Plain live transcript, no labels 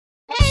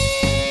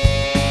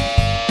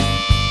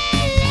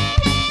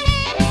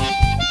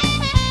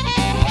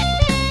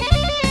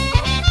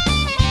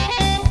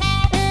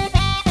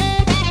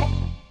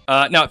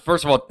No,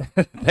 first of all,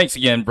 thanks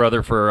again,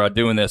 brother, for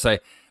doing this. I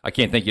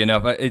can't thank you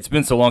enough. It's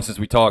been so long since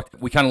we talked.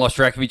 We kind of lost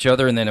track of each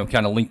other, and then we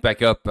kind of linked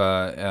back up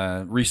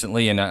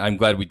recently, and I'm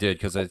glad we did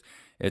because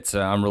it's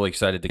I'm really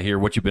excited to hear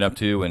what you've been up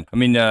to. And I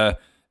mean,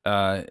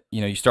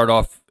 you start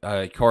off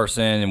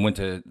Carson and went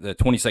to the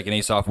 22nd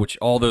ASOF, which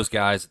all those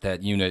guys,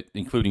 that unit,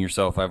 including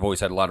yourself, I've always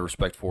had a lot of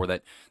respect for.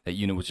 That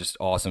unit was just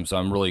awesome. So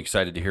I'm really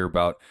excited to hear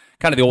about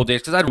kind of the old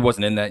days because I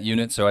wasn't in that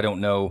unit, so I don't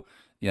know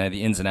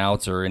the ins and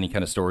outs or any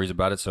kind of stories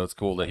about it. So it's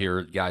cool to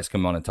hear guys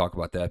come on and talk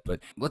about that.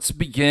 But let's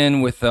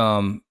begin with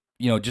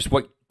just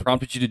what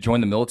prompted you to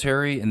join the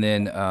military, and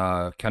then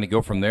kind of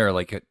go from there.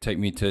 Like take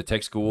me to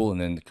tech school and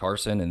then to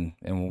Carson, and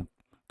we'll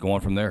go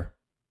on from there.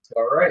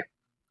 All right.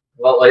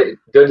 Well,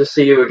 good to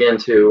see you again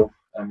too.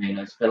 I mean,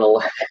 it's been a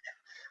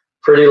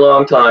pretty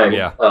long time.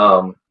 Yeah.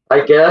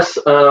 I guess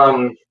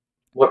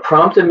what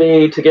prompted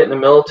me to get in the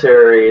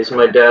military is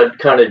my dad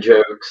kind of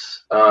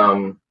jokes.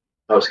 I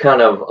was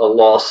kind of a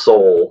lost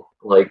soul,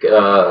 like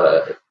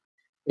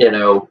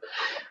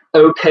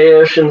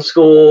okayish in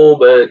school,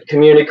 but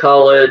community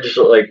college,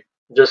 like,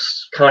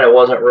 just kind of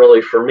wasn't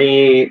really for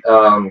me.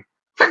 And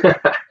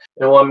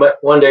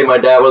one day my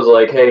dad was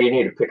like, "Hey, you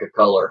need to pick a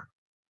color."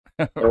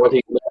 And what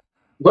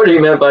he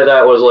meant by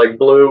that was like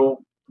blue,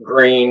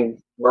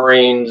 green,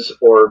 Marines,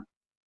 or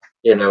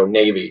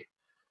Navy.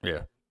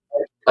 Yeah.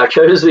 I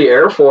chose the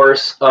Air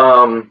Force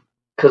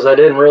because I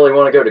didn't really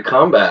want to go to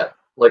combat.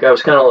 Like, I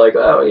was kind of like,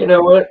 oh, you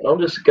know what? I'll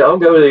go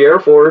to the Air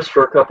Force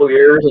for a couple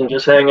years and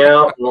just hang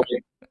out. And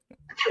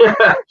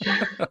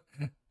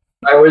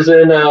I went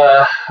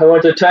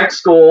to tech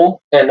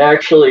school, and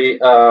actually,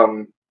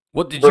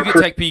 what did you get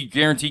Tech P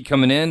guaranteed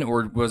coming in,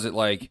 or was it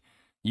like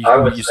you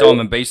saw them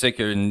in basic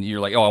and you're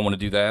like, oh, I want to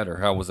do that, or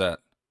how was that?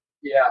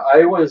 Yeah,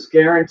 I was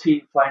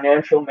guaranteed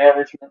financial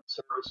management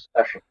service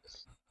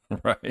specialist.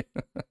 Right.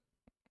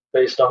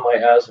 Based on my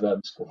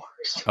ASVAB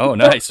scores. Oh,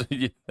 nice.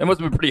 That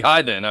must have been pretty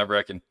high then, I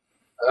reckon.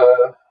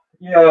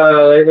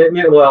 Yeah,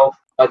 well,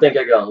 I think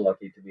I got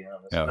lucky, to be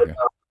honest. Oh, okay.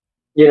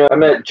 But, I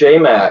met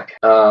JTAC.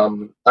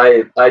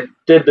 I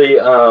did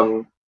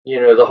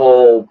the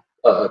whole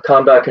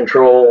combat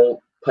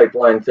control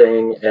pipeline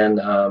thing, and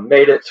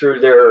made it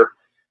through their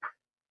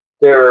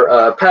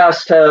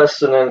pass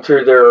tests, and then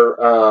through their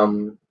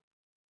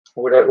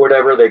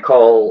whatever they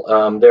call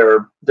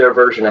their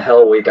version of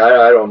Hell Week.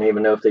 I don't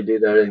even know if they do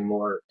that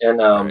anymore. And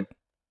Right.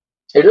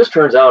 It just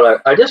turns out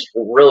I just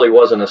really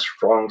wasn't a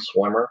strong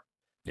swimmer.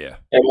 Yeah.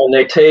 And when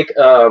they take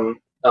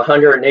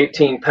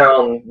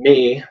 118-pound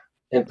me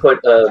and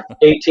put a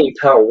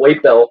 18-pound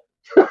weight belt,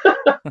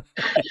 it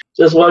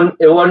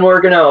wasn't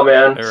working out,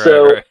 man. Right,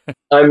 so right.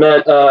 I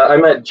met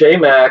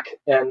JMac,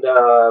 and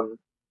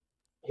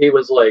he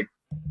was like,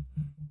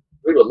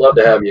 "We would love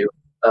to have you."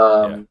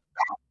 Yeah.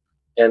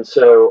 And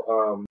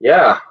so,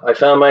 I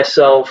found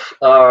myself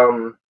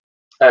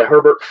at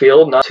Herbert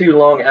Field not too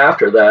long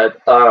after that.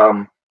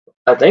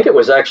 I think it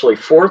was actually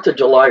 4th of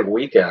July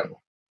weekend.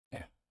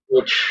 Yeah.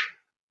 Which,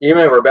 you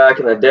remember back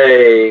in the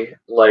day,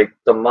 like,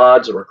 the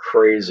mods were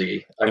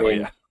crazy. I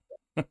mean,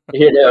 yeah.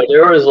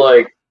 there was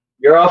like,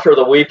 you're off for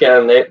the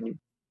weekend.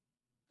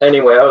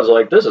 Anyway, I was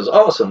like, this is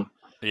awesome.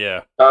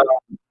 Yeah. I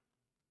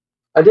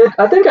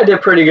think I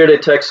did pretty good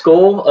at tech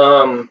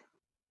school.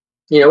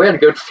 We had a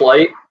good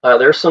flight.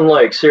 There's some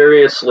like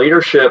serious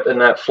leadership in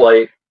that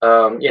flight.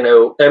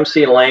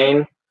 MC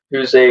Lane,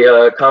 who's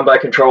a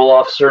combat control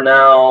officer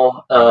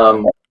now.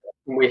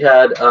 We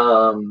had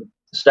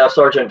Staff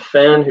Sergeant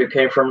Finn, who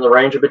came from the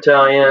Ranger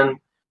Battalion.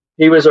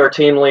 He was our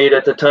team lead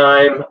at the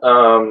time.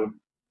 A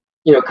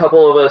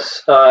couple of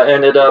us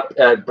ended up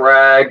at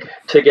Bragg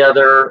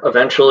together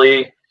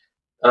eventually.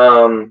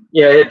 I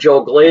had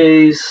Joel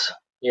Glaze.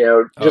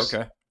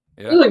 Okay.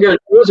 Yeah. It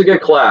was a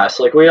good class.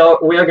 Like, we all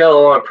got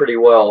along pretty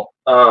well.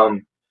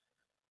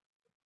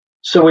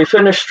 So we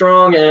finished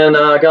strong, and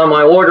got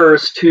my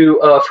orders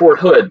to Fort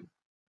Hood.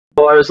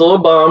 So I was a little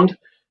bummed.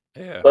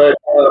 Yeah. But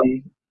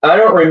I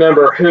don't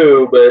remember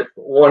who, but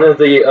one of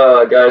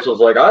the guys was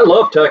like, "I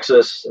love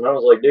Texas," and I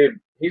was like, "Dude,"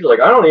 he's like,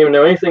 "I don't even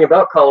know anything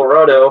about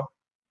Colorado."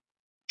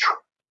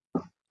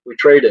 We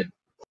traded,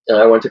 and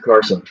I went to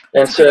Carson.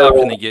 And so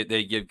often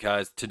they give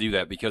guys to do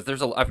that, because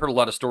I've heard a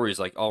lot of stories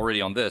like already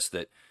on this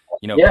that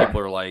people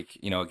are like,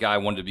 a guy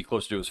wanted to be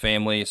closer to his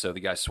family, so the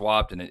guy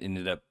swapped, and it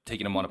ended up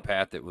taking him on a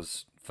path that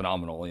was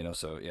phenomenal.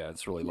 So yeah,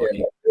 it's really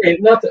lucky. Yeah,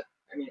 nothing.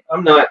 I mean,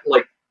 I'm not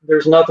like,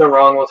 there's nothing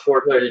wrong with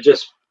Fort Hood. It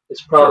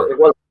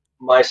wasn't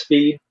my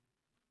speed.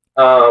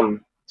 So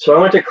I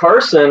went to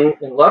Carson,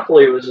 and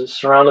luckily it was just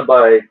surrounded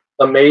by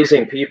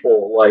amazing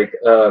people like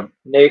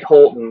Nate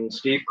Holton,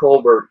 Steve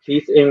Colbert,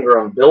 Keith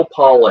Ingram, Bill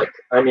Pollock.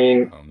 I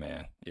mean, oh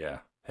man,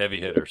 yeah,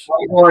 heavy hitters.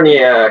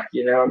 Horniak,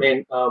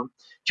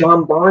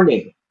 John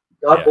Barney,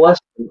 God bless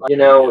him.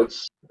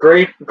 It's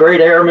great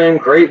airmen,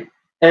 great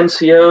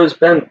NCOs,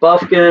 Ben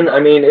Buffkin. I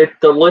mean,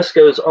 the list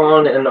goes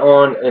on and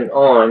on and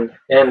on.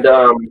 And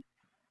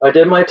I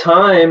did my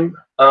time.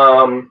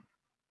 I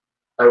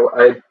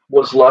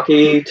was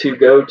lucky to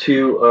go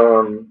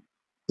to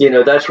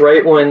That's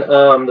right when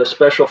the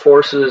Special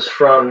Forces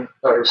from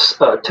our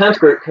 10th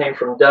group came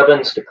from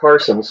Devens to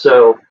Carson.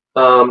 So,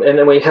 and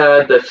then we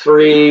had the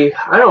three,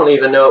 I don't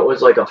even know it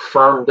was like a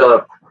firmed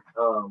up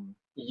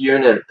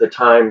unit at the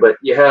time, but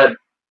you had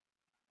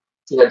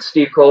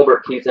Steve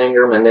Colbert, Keith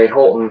Ingram, and Nate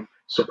Holton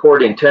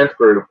supporting 10th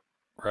group.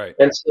 Right.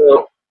 And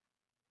so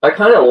I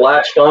kind of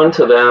latched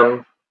onto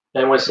them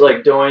and was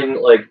like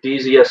doing like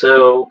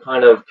DZSO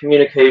kind of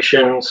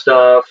communication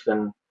stuff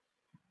and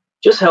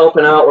just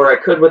helping out where I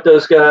could with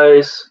those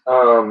guys. They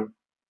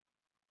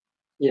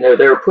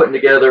were putting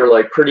together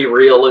like pretty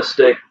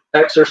realistic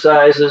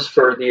exercises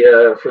for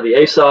the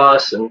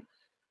ASOS, and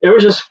it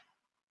was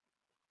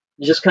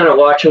just kind of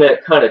watching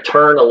it kind of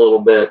turn a little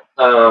bit.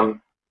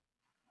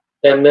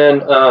 And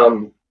then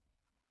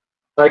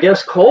I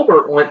guess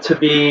Colbert went to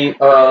be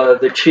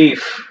the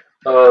chief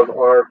of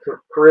our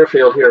career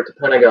field here at the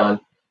Pentagon.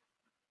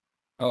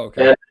 Oh,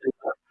 okay. And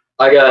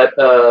I got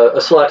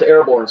a slot to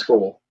airborne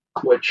school,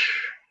 which,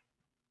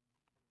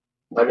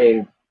 I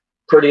mean,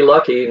 pretty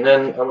lucky. And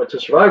then I went to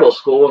survival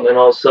school, and then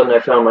all of a sudden I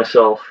found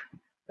myself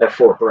at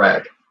Fort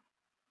Bragg,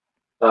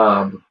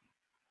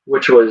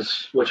 which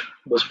was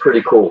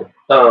pretty cool.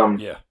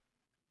 Yeah.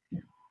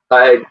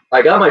 I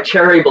got my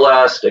cherry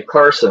blast at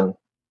Carson,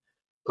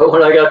 but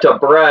when I got to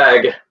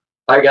Bragg,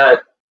 I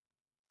got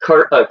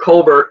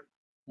Colbert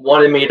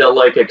wanted me to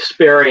like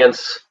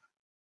experience,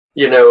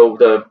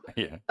 the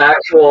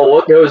actual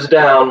what goes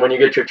down when you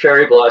get your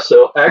cherry blast.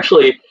 So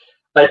actually,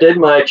 I did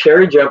my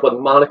cherry jump with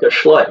Monica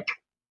Schleich.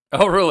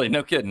 Oh, really?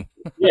 No kidding.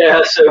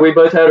 Yeah, so we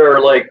both had our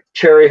like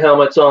cherry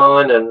helmets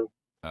on, and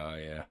oh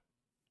yeah,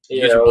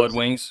 you get your blood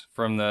wings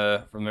from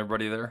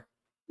everybody there.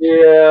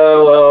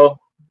 Yeah, well,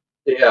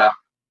 yeah.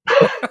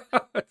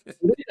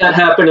 That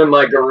happened in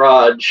my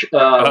garage.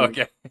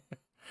 Okay.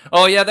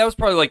 Oh yeah, that was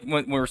probably like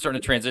when we were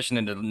starting to transition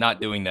into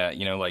not doing that.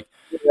 Like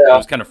it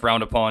was kind of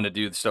frowned upon to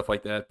do stuff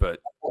like that. But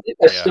I think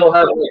I still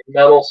have like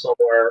metal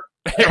somewhere.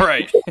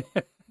 Right.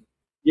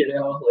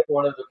 Like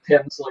one of the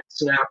pins like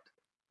snapped.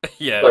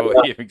 Yeah,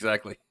 yeah,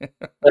 exactly. And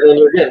then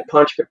you're getting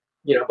punched,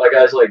 by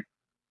guys like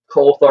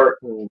Colthart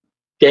and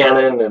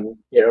Gannon, and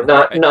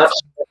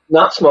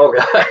not small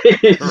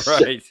guys.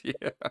 Right.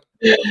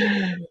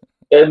 Yeah.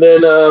 And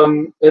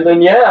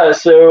then yeah,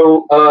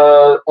 so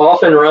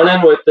off and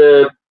running with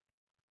the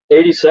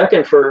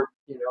 82nd for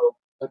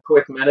a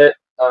quick minute.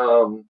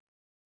 So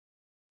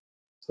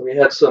we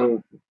had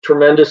some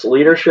tremendous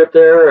leadership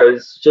there.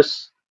 It's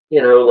just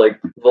like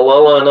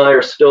Villela and I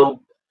are still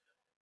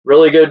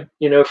really good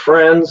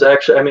friends.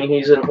 Actually, I mean,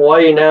 he's in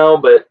Hawaii now,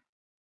 but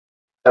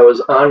I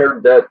was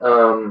honored that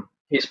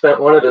he spent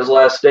one of his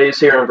last days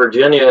here in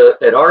Virginia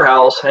at our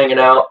house hanging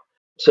out.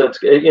 So it's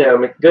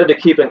good to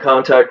keep in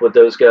contact with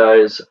those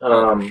guys.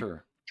 For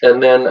sure.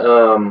 And then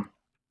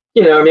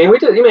we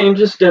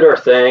just did our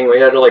thing. We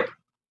had to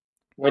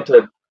went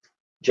to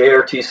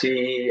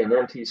JRTC and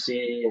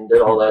NTC and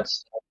did all that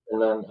stuff.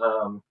 And then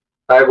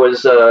I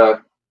was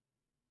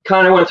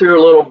kind of went through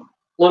a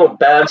little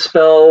bad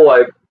spell.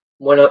 I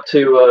went up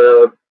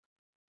to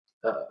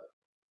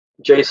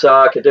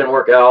JSOC. It didn't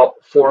work out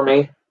for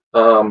me,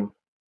 and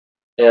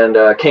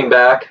came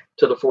back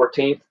to the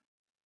 14th.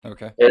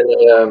 Okay.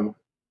 And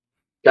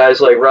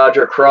guys like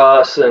Roger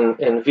Cross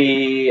and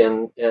V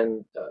and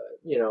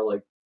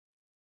like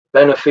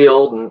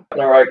Benefield, and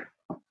all right,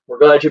 we're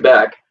glad you're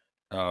back.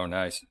 Oh,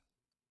 nice.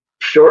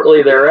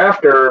 Shortly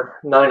thereafter,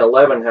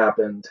 9/11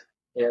 happened,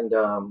 and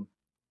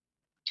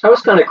I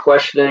was kind of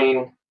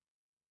questioning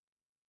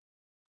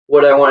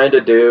what I wanted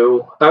to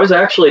do. I was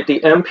actually at the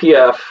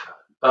MPF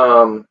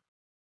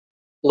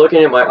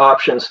looking at my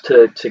options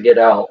to get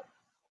out,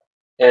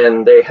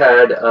 and they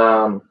had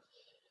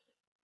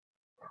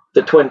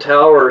the Twin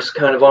Towers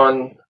kind of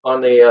on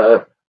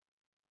the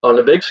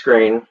big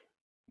screen.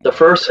 The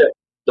first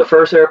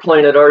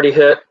airplane had already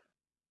hit,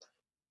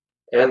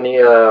 and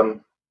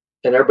and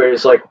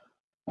everybody's like,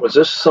 was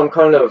this some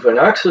kind of an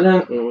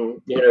accident?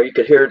 And you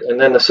could hear it, and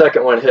then the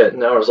second one hit,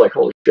 and I was like,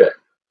 holy shit.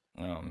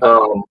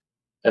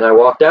 And I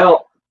walked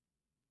out,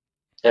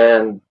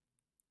 and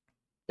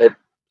it's,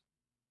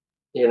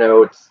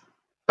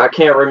 I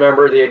can't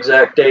remember the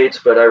exact dates,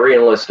 but I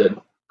re-enlisted.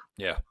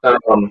 Yeah.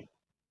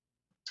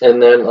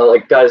 And then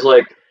guys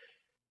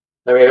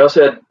I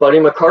also had Buddy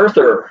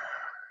MacArthur,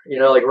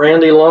 like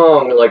Randy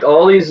Long, like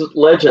all these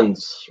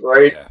legends,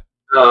 right? Yeah.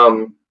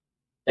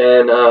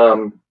 And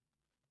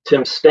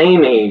Tim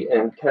Stamey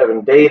and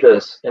Kevin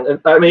Davis,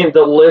 and I mean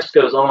the list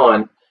goes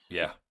on.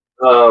 Yeah.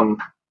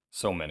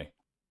 So many.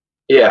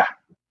 Yeah,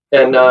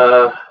 and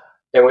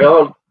we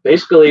all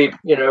basically,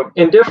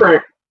 in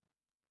different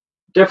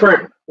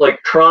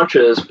like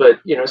tranches,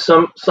 but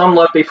some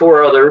left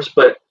before others.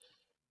 But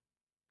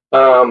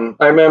I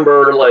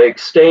remember like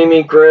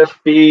Stamey, Griff,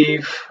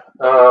 Beeve,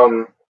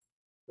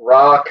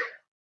 Rock,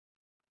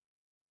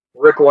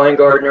 Rick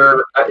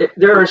Weingartner.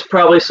 There's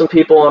probably some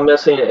people I'm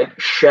missing.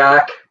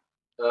 Shaq,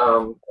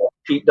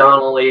 Pete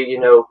Donnelly.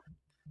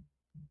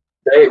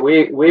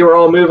 We were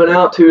all moving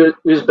out to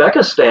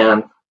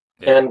Uzbekistan,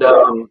 yeah. And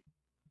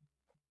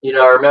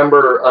I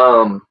remember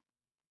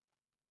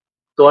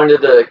going to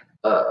the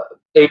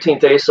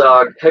 18th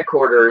ASOG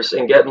headquarters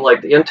and getting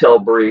like the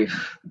intel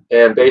brief,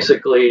 and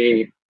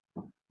basically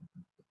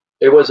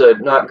it was a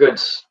not good,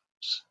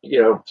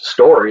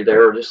 story. They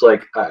were just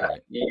like,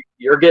 Right.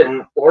 you're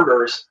getting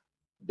orders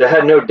that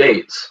had no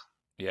dates.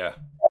 Yeah.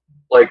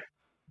 Like,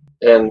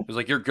 and It was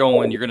like, you're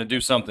going to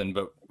do something,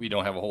 but we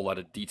don't have a whole lot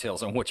of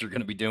details on what you're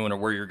going to be doing or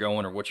where you're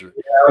going or what you're,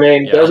 I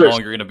mean, how long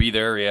you're going to be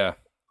there. Yeah.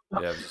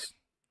 Yeah.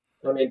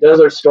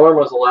 Desert Storm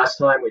was the last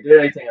time we did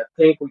anything. I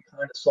think we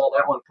kind of saw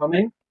that one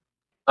coming.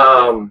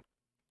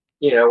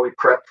 We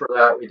prepped for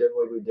that. We did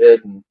what we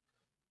did, and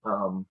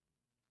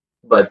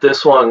but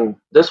this one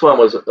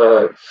was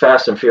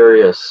fast and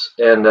furious,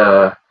 and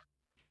all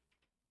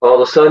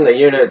of a sudden the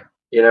unit,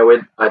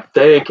 I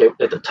think at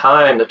the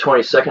time the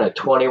 22nd had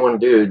 21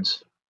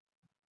 dudes,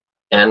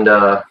 and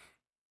at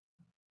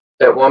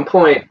one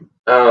point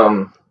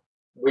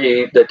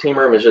the team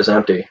room is just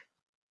empty.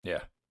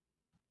 Yeah.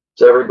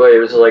 So everybody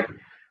was like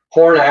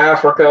Horn of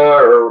Africa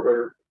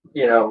or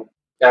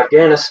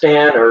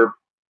Afghanistan or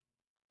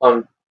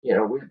on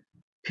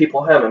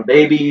people having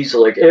babies.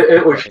 Like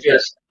it was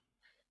just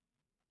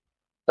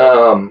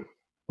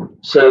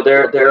so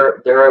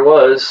there I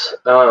was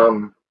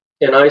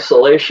in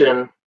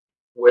isolation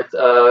with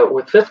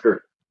fifth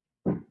group,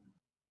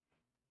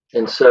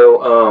 and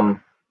so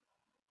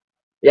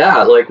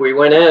like we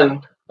went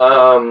in.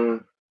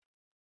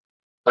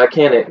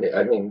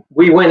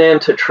 We went in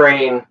to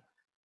train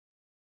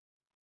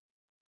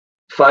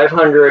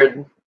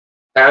 500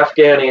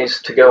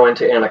 Afghanis to go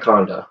into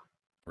Anaconda.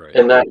 Right.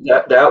 And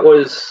that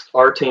was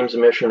our team's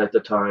mission at the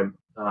time.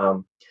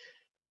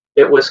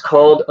 It was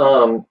called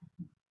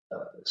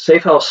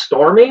Safe House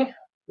Stormy,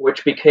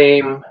 which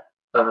became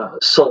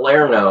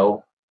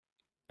Salerno.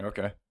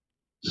 Okay.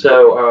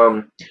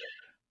 So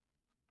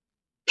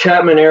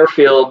Chapman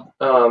Airfield,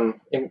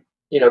 and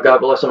God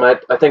bless him. I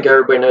think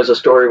everybody knows the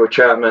story with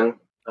Chapman.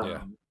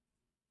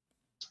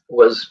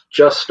 Was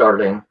just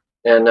starting,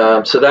 and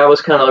so that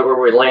was kind of where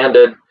we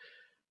landed.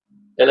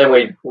 And then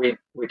we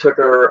took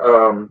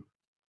our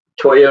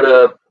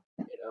Toyota,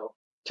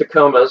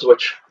 Tacomas,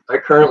 which I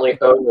currently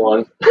own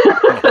one.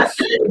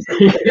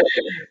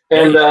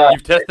 And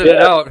you've tested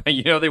it out.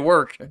 They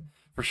work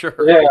for sure.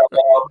 Yeah,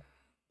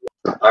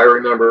 I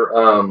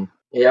remember.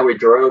 We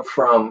drove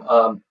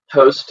from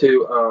Host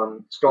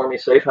to Stormy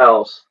Safe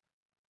House,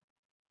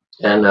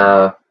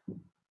 and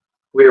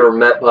we were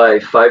met by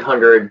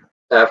 500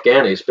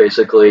 Afghanis,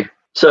 basically.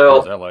 So what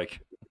was that like?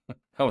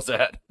 How was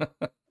that?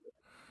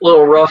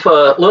 little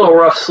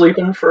rough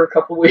sleeping for a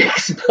couple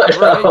weeks, but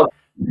right.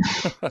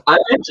 I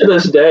think to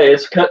this day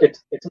it's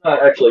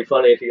not actually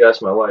funny if you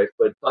ask my wife,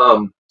 but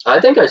I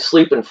think I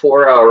sleep in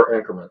 4-hour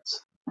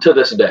increments to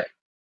this day,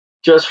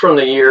 just from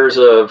the years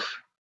of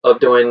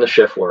doing the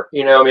shift work.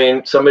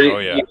 Somebody. Oh,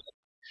 yeah.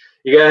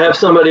 You gotta have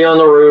somebody on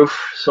the roof.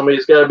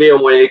 Somebody's got to be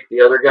awake.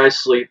 The other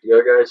guys sleep. The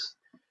other guys,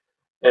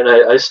 and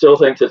I still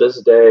think to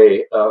this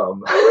day,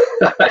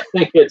 I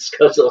think it's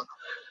because of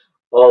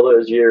all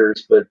those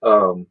years, but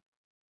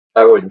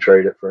I wouldn't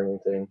trade it for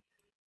anything.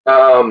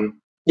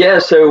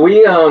 So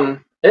we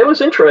it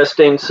was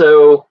interesting.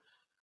 So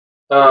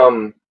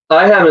I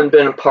haven't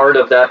been a part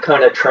of that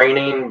kind of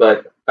training,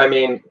 but I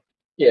mean,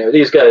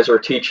 these guys were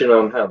teaching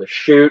them how to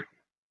shoot,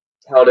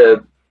 how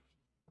to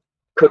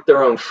cook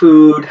their own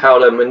food, how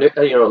to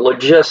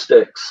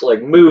logistics,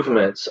 like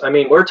movements. I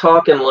mean, we're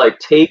talking like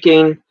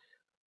taking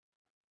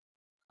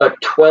a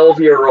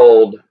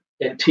 12-year-old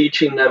and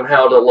teaching them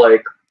how to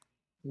like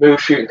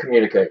move, shoot, and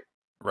communicate.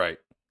 Right.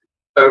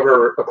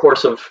 Over a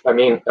course of, I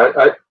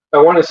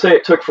want to say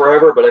it took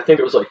forever, but I think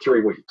it was like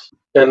 3 weeks.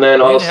 And then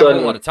all of a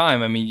sudden, a lot of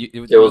time. I mean,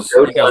 you guys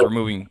were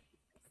moving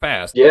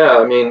fast. Yeah,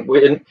 I mean,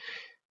 we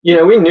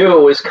knew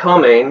it was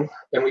coming,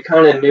 and we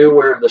kind of knew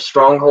where the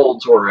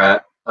strongholds were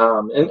at.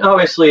 And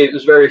obviously, it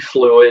was very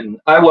fluid. And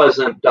I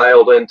wasn't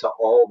dialed into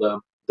all the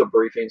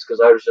briefings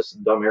because I was just a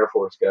dumb Air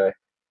Force guy.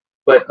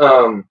 But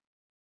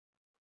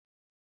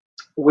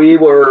we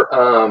were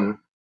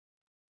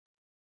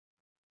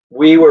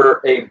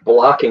a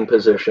blocking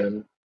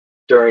position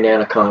during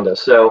Anaconda,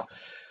 so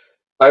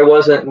I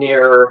wasn't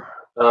near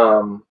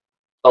a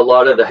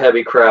lot of the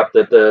heavy crap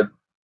that the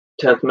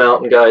 10th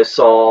Mountain guys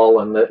saw,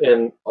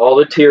 and all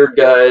the tiered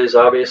guys.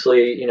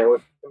 Obviously,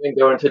 we can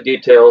go into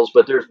details,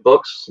 but there's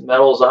books,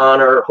 medals,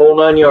 honor, whole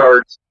 9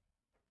 yards.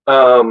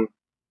 But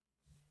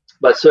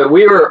so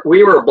we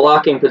were a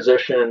blocking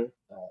position,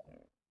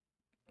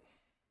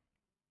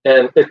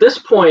 and at this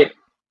point,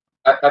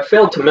 I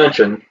failed to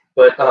mention,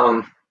 but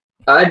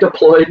I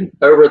deployed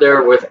over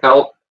there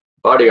without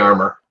body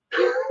armor.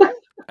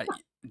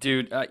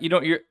 Dude, I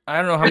don't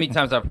know how many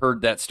times I've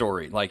heard that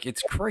story. Like,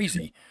 it's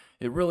crazy.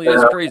 It really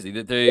is crazy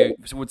that they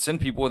would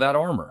send people without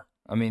armor.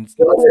 I mean,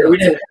 we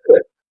didn't have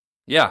it.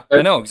 Yeah,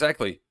 I know,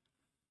 exactly.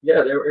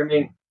 Yeah,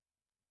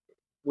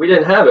 we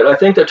didn't have it. I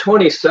think the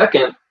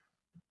 22nd,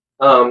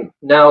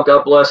 now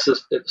God bless the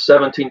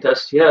 17th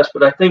STS,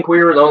 but I think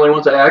we were the only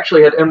ones that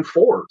actually had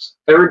M4s.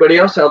 Everybody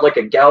else had like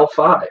a Gal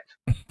 5.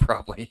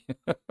 Probably.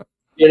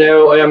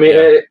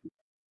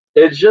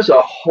 It's just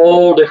a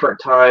whole different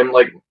time.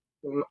 Like,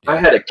 I Yeah.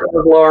 had a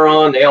Kevlar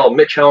on. They all had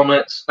Mitch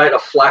helmets. I had a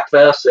flak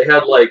vest. They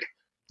had like,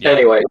 Yeah.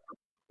 anyway,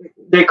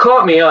 they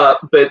caught me up,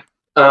 but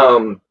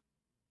and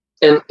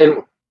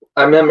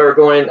I remember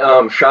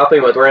going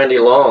shopping with Randy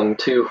Long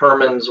to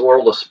Herman's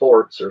World of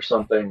Sports or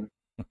something.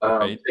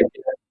 Right.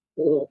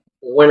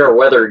 Winter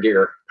weather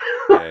gear.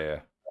 Yeah.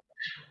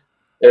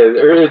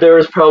 Yeah. There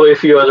was probably a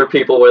few other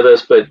people with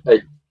us, but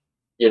I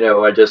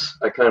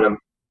kind of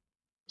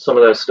some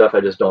of that stuff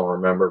I just don't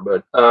remember.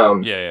 But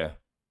Yeah. Yeah.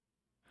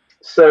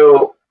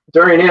 so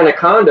during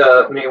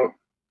Anaconda, I mean,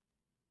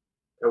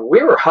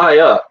 we were high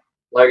up.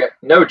 Like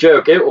no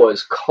joke, it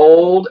was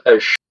cold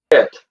as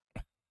shit,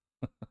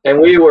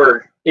 and we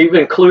were even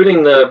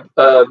including the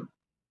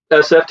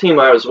SF team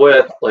I was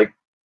with. Like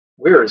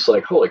we were just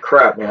like, holy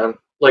crap, man!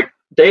 Like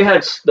they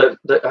had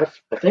I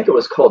think it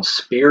was called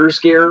Spears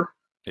gear.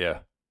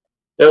 Yeah.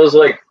 It was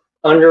like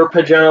under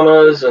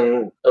pajamas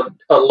and a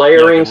Yeah,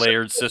 layering. like a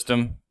layered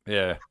system.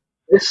 Yeah.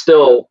 It's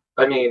still,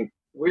 I mean,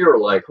 we were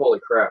like,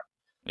 holy crap.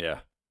 Yeah.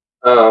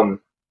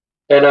 And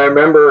I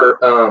remember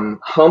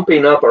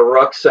humping up a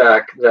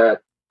rucksack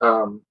that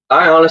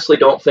I honestly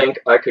don't think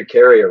I could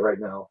carry it right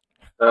now.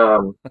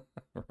 Right.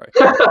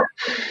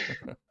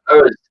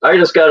 I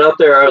just got up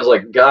there. I was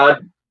like,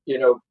 God,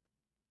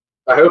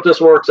 I hope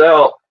this works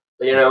out.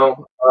 And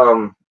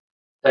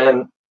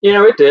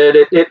it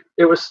did.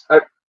 It was.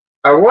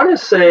 I want to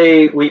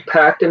say we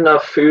packed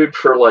enough food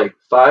for like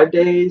 5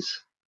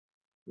 days,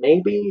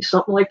 maybe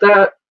something like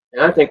that.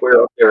 And I think we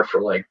were up there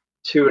for like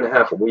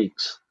 2.5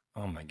 weeks.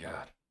 Oh my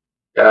God.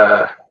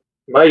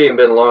 Might even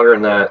been longer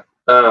than that.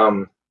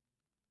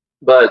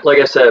 But like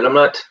I said, I'm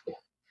not.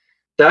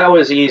 That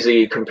was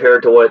easy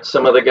compared to what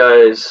some of the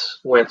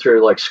guys went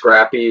through, like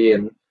Scrappy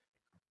and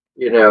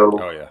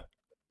Oh yeah.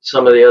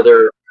 some of the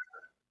other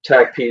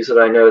TACPs that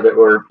I know that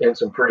were in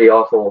some pretty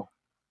awful,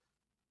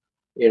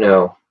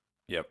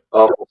 Yep.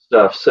 awful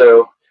stuff.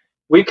 So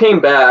we came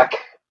back.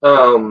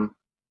 I'm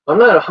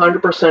not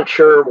 100%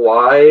 sure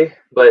why,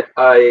 but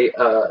I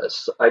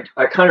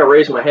kind of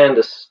raised my hand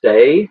to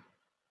stay,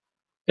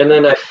 and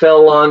then I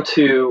fell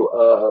onto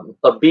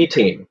a B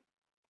team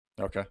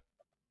Okay.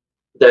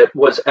 that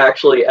was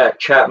actually at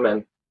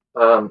Chapman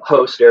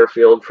Host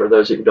Airfield, for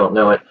those of you who don't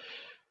know it.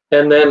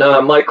 And then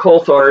Mike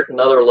Coulthard,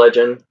 another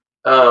legend,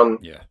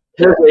 Yeah.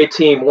 his A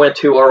team went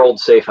to our old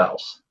safe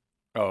house.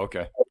 Oh,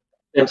 okay.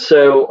 And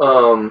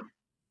so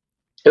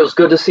it was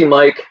good to see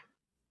Mike.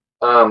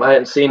 I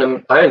hadn't seen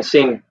him. I hadn't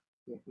seen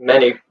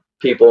many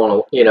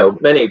people,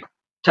 many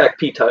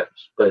TACP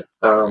types, but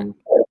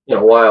in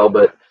a while.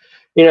 But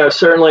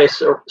certainly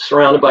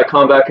surrounded by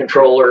combat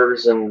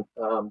controllers and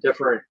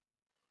different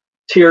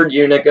tiered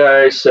unit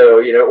guys.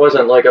 So it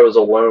wasn't like I was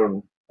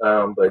alone.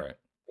 But Right.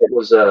 it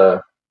was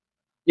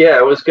yeah,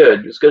 it was good.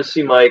 It was good to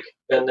see Mike.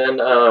 And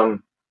then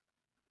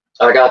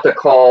I got the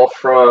call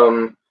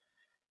from,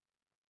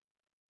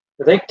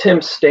 I think Tim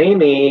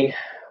Stamey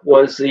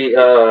was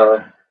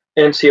the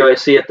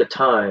NCOIC at the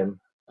time.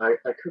 I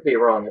could be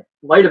wrong. It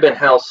might have been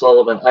Hal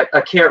Sullivan.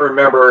 I can't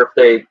remember if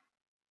they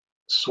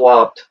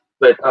swapped,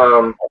 but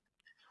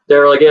they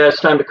were like, yeah,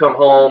 it's time to come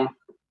home.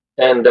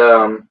 And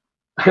I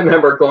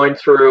remember going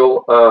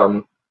through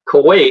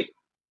Kuwait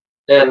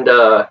and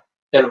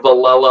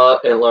Valhalla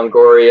and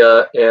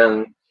Longoria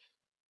and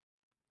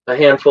a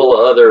handful of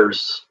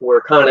others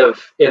were kind of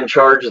in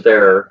charge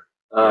there.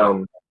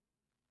 I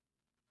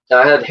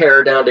had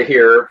hair down to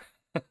here.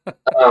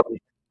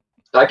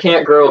 I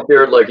can't grow a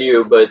beard like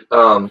you, but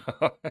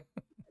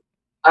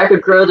I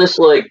could grow this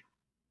like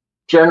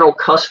General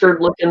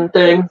Custard looking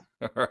thing.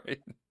 All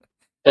right.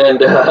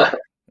 And I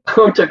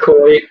went to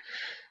Kuwait.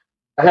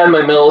 I had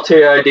my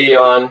military ID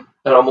on,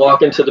 and I'm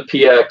walking to the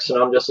PX,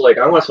 and I'm just like,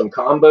 I want some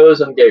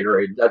combos and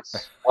Gatorade.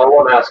 That's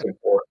all I'm asking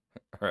for.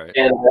 All right.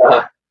 And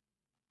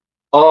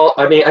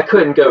I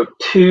couldn't go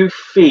 2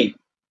 feet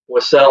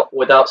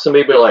without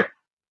somebody being like,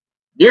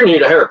 you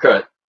need a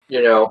haircut,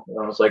 And I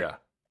was like, yeah.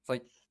 It's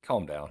like,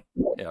 calm down.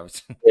 Yeah.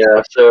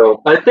 Yeah.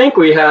 So I think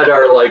we had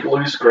our like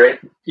loose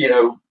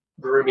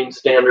grooming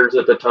standards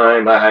at the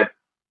time. I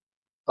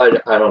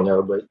don't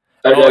know, but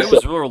it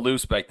was real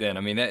loose back then.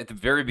 I mean, at the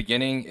very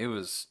beginning, it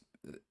was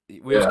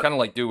kind of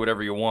like do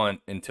whatever you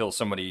want until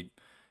somebody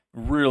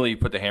really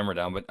put the hammer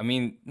down. But I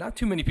mean, not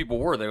too many people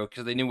were there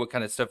because they knew what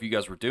kind of stuff you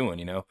guys were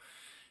doing.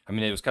 I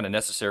mean, it was kind of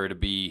necessary to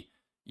be.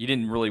 You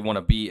didn't really want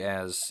to be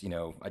as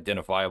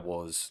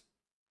identifiable as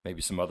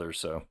maybe some others.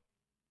 So,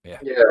 yeah.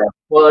 Yeah.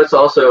 Well, it's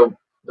also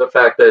the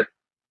fact that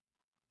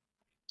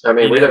we had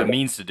the didn't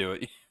means to do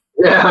it.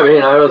 Yeah.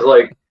 I was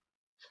like,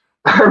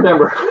 I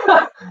remember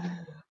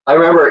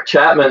at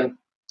Chapman,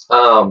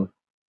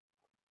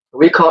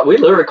 we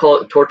literally call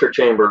it the torture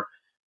chamber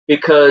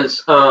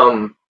because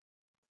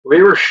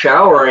we were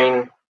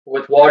showering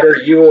with water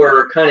you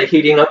were kind of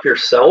heating up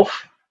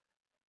yourself,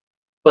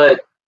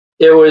 but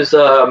it was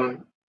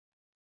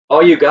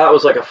all you got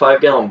was like a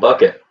 5-gallon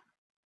bucket.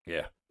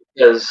 Yeah.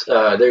 Because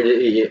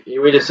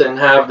we just didn't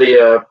have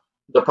the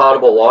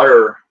potable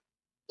water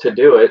to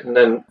do it, and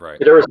then right.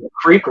 there was a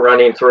creek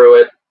running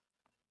through it,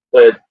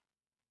 but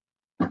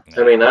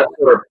I mean, that's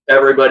where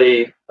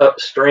everybody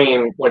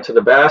upstream went to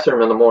the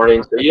bathroom in the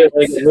morning, so you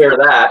didn't even hear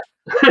that.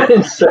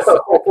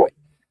 So,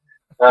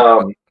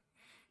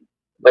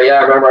 but yeah,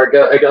 I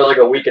remember I go like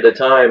a week at a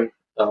time.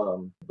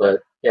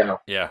 But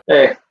Yeah.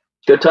 Hey,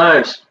 good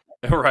times.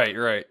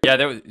 Right. Yeah,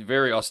 that was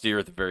very austere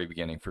at the very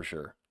beginning for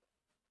sure.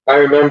 I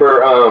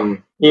remember,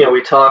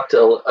 we talked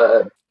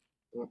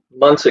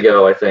months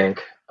ago, I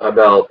think,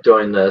 about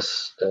doing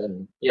this,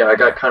 and I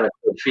got kind of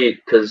cold feet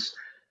because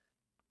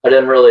I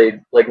didn't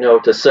really know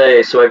what to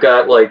say. So I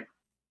got like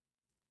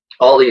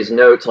all these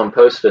notes on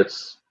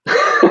Post-its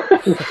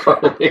in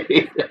front of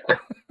me.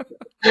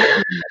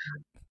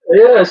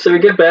 Yeah, so we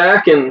get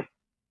back and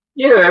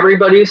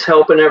everybody's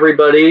helping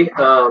everybody.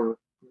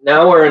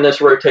 Now we're in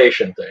this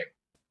rotation thing.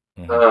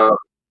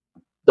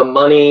 The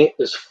money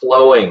is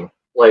flowing.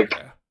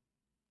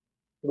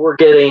 We're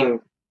getting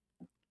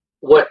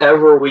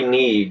whatever we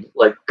need.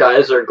 Like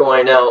guys are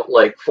going out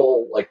like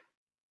full,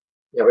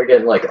 we're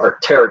getting like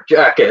Arc'teryx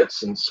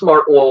jackets and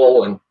smart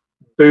wool and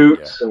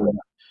boots and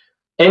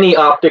any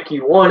optic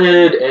you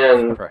wanted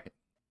and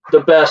the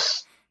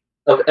best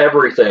of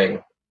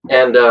everything.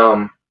 And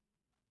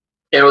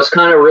it was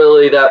kind of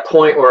really that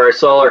point where I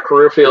saw our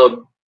career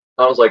field.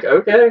 I was like,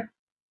 okay,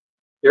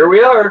 here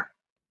we are.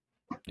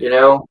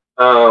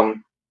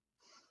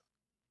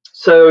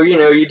 So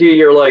you do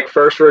your like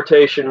first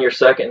rotation, your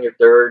second, your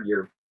third,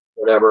 your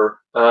whatever.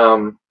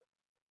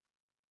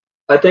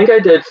 I think I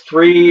did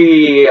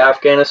 3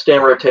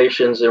 Afghanistan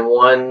rotations and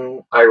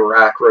 1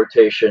 Iraq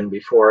rotation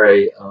before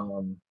I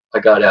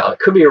got out.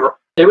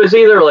 It was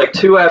either like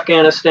 2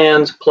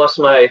 Afghanistans plus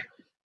my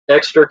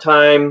extra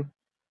time,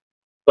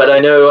 but I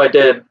know I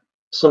did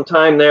some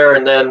time there,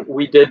 and then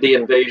we did the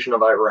invasion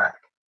of Iraq.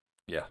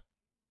 Yeah.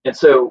 And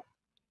so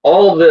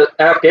all the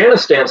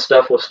Afghanistan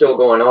stuff was still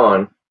going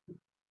on.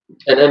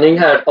 And then he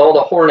had all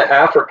the Horn of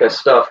Africa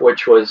stuff,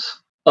 which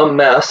was a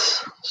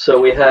mess. So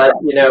we had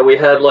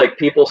like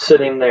people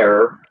sitting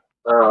there,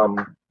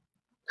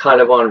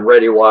 kind of on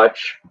ready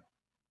watch.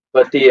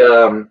 But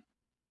the,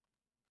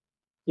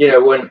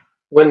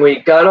 when we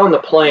got on the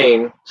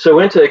plane, so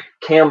went to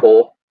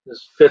Campbell,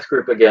 this 5th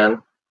group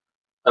again,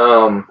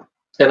 and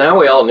now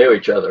we all knew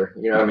each other.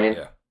 You know what I mean?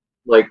 Yeah.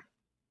 Like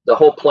the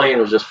whole plane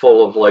was just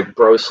full of like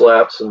bro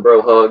slaps and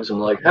bro hugs and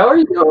like, how are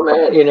you doing,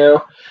 man?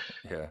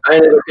 Yeah. I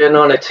ended up getting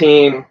on a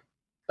team.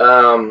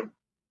 And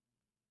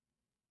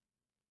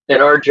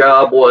our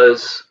job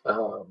was,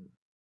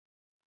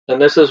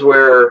 and this is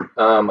where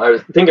I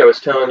think I was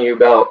telling you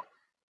about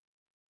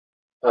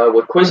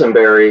with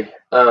Quisenberry.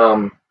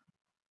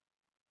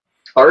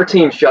 Our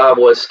team's job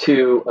was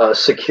to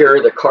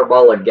secure the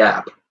Karbala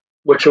Gap,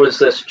 which was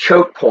this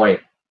choke point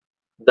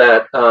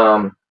that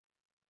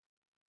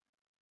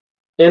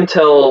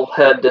Intel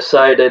had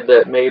decided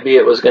that maybe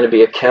it was going to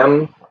be a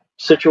chem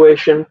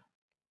situation.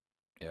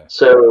 Yeah.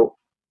 So,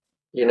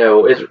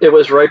 it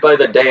was right by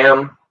the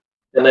dam.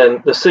 And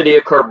then the city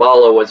of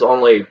Karbala was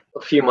only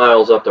a few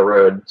miles up the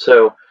road.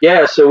 So,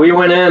 so we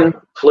went in,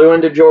 flew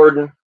into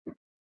Jordan,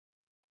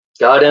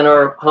 got in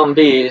our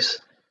Humvees,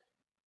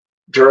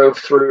 drove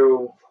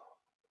through,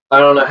 I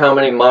don't know how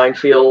many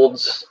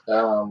minefields.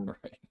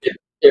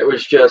 It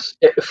was just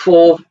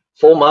full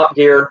mop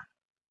gear.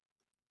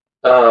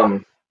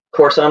 Of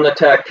course, I'm the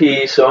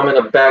TACP, so I'm in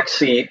the back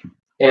seat.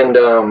 And,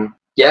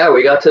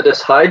 we got to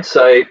this hide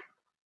site.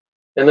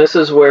 And this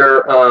is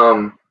where...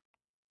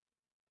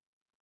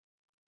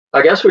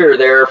 I guess we were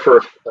there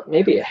for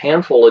maybe a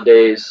handful of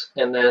days,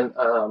 and then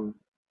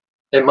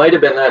it might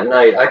have been that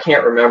night. I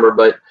can't remember,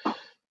 but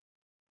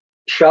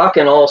shock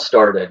and all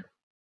started.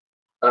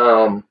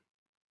 I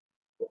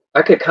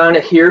could kind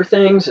of hear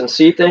things and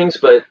see things,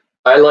 but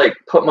I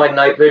put my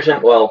night vision,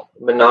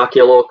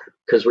 monocular,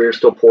 because we were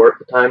still poor at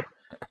the time.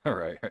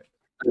 Right.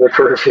 The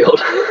career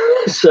field.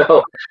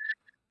 So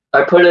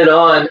I put it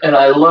on, and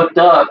I looked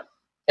up,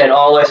 and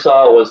all I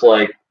saw was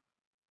like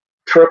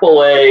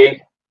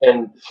AAA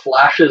and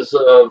flashes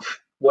of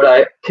what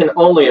I can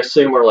only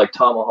assume are like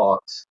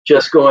tomahawks,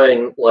 just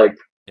going like,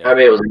 I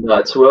mean, it was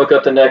nuts. We woke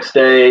up the next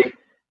day.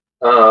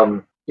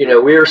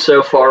 We were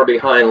so far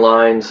behind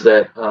lines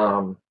that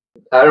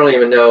I don't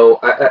even know.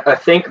 I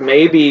think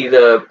maybe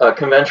the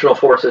conventional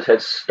forces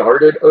had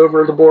started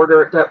over the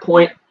border at that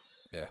point.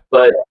 Yeah.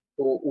 But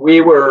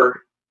we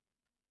were,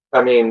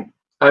 I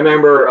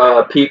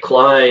remember Pete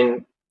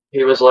Klein,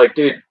 he was like,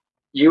 dude,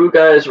 you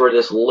guys were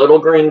this little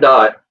green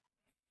dot,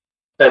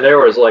 and there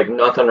was like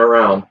nothing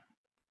around.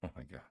 Oh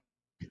my God.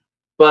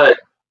 But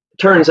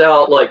turns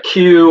out like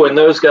Q and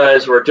those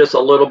guys were just a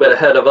little bit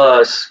ahead of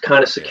us,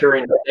 kind of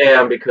securing the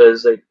dam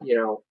because they,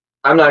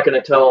 I'm not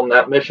going to tell them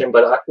that mission,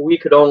 but we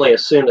could only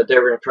assume that they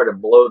were going to try to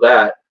blow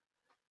that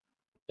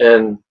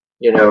and,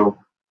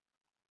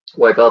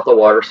 wipe out the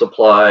water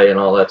supply and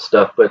all that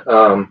stuff. But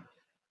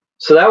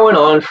so that went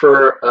on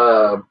for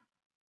a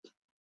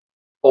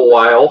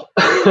while.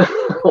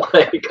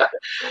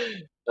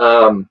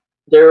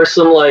 There were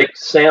some like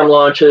SAM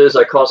launches.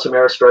 I called some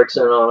airstrikes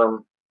in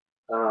on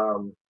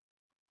them.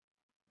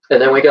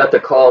 And then we got the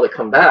call to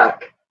come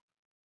back.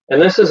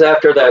 And this is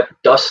after that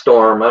dust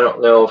storm. I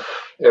don't know if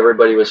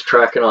everybody was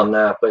tracking on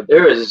that, but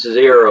there is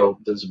zero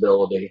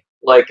visibility.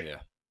 Like,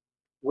 Yeah.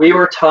 we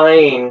were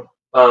tying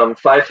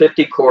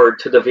 550 cord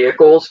to the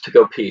vehicles to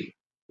go pee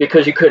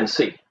because you couldn't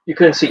see. You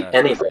couldn't see That's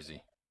anything.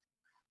 crazy.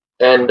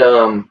 And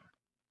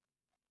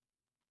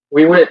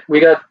we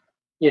got,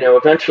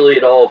 eventually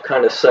it all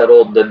kind of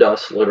settled, the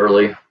dust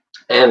literally.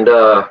 And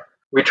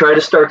we tried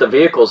to start the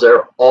vehicles.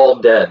 They're all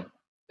dead,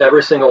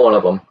 every single one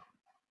of them.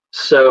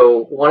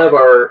 So one of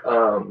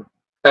our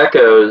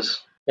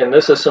Echoes, and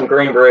this is some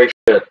Green Beret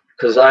shit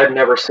because I've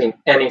never seen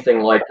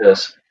anything like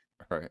this.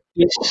 Right.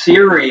 He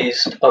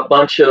series a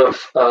bunch of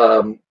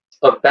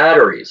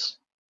batteries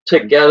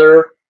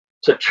together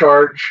to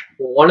charge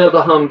one of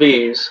the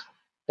Humvees,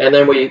 and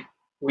then we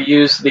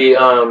use the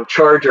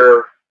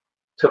charger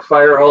to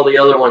fire all the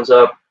other ones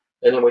up,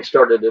 and then we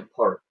started it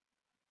apart.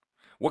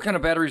 What kind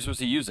of batteries was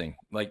he using?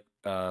 Like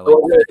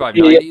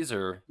 5590s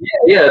or?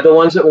 Yeah, the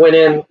ones that went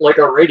in like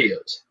our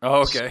radios.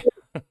 Oh, okay.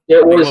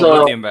 It was a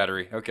lithium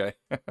battery. Okay.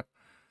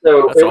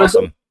 So That's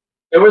awesome.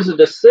 It was a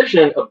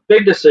decision, a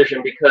big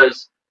decision,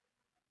 because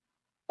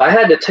I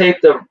had to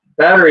take the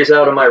batteries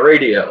out of my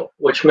radio,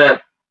 which meant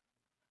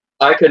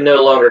I could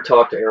no longer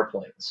talk to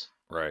airplanes.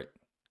 Right.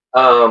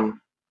 But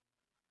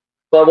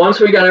once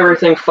we got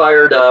everything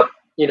fired up,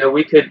 we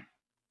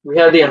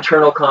had the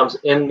internal comms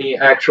in the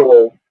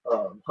actual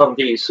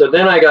Humvees. So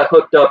then I got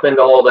hooked up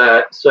into all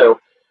that. So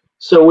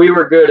we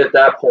were good at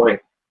that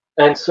point.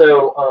 And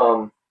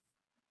so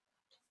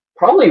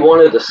probably one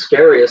of the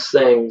scariest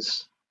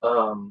things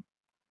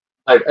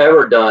I've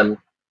ever done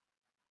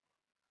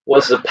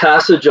was the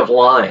passage of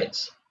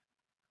lines.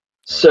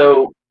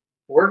 So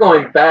we're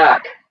going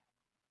back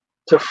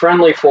to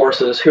friendly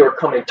forces who are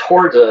coming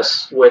towards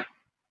us with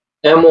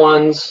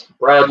M1s,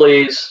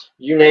 Bradleys,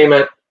 you name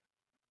it,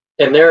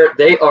 and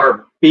they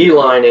are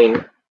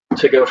beelining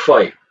to go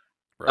fight.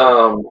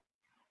 Right.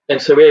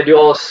 And so we had to do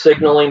all the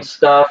signaling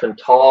stuff and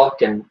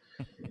talk, and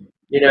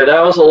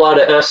that was a lot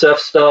of SF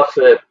stuff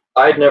that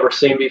I'd never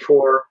seen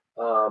before.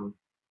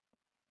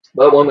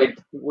 But when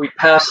we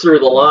passed through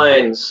the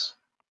lines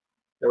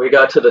and we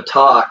got to the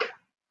talk,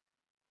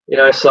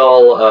 I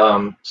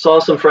saw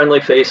some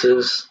friendly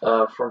faces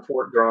from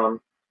Fort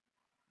Drum.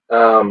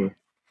 Heard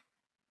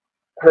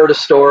a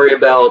story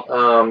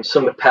about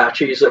some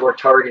Apaches that were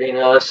targeting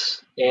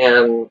us,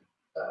 and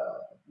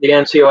the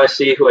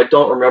NCOIC, who I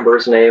don't remember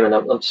his name, and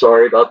I'm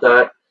sorry about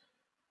that,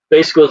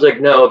 basically was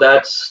like, no,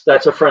 that's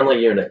a friendly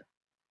unit.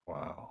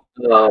 Wow.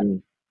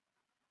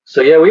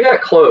 So yeah, we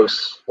got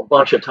close a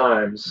bunch of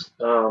times.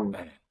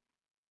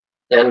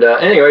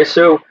 Anyway,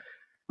 so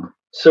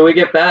we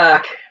get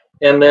back,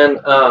 and then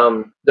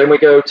we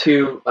go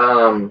to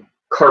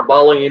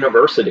Karbala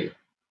University.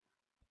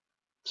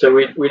 So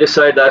we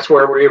decided that's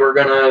where we were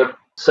going to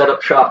set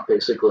up shop,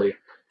 basically.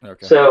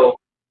 Okay. So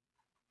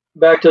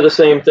back to the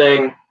same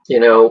thing,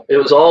 it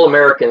was all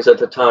Americans at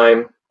the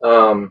time,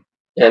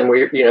 and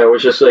we, it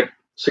was just like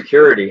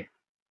security.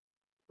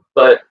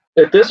 But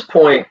at this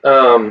point,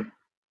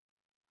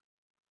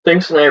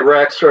 things in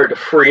Iraq started to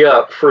free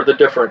up for the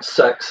different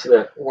sects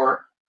that weren't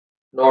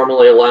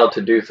normally allowed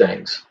to do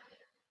things.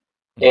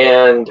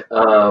 And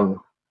I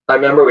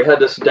remember we had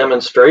this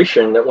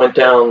demonstration that went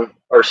down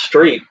our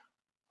street,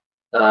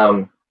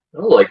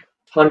 like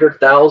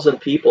 100,000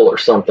 people or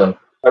something.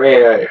 I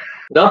mean,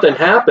 nothing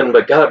happened,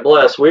 but God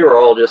bless, we were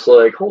all just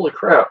like, holy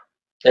crap.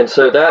 And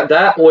so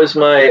that was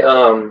my,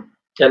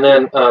 and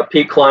then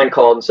Pete Klein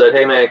called and said,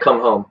 hey man, come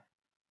home.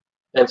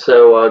 And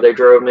so they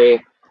drove me,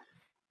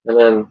 and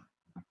then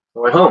I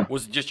went home.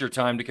 Was it just your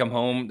time to come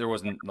home? There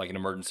wasn't like an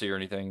emergency or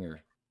anything,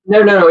 or?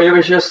 No, it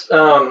was just,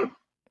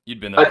 you'd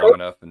been there long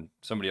enough and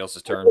somebody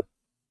else's turn.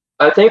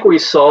 I think we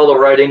saw the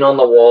writing on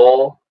the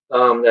wall,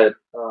 that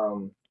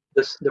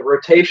the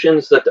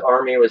rotations that the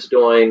Army was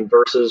doing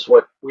versus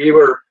what we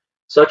were,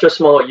 such a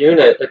small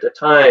unit at the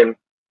time.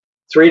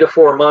 3 to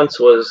 4 months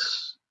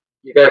was,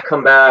 you got to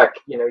come back.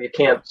 You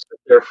can't sit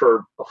there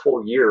for a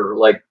full year.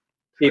 Like,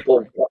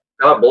 people,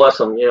 God bless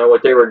them,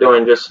 what they were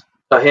doing just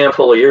a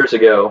handful of years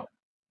ago.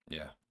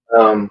 Yeah.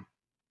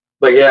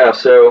 But yeah,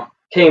 so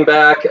came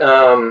back,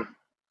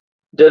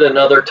 did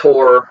another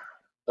tour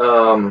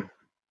in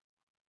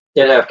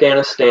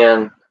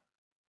Afghanistan,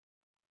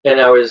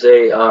 and I was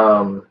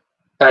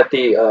at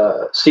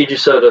the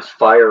Sigisota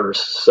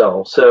fires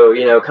cell.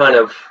 So, kind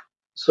of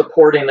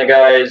supporting the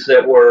guys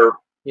that were,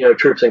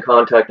 troops in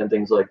contact and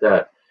things like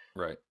that.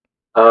 Right.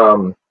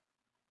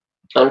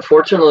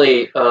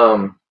 Unfortunately,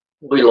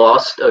 we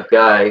lost a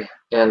guy,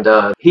 and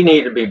he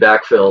needed to be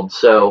backfilled.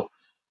 So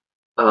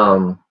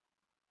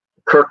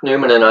Kirk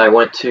Newman and I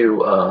went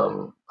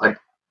to,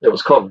 it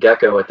was called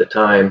Gecko at the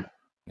time.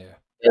 Yeah.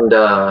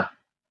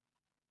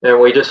 And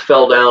we just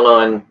fell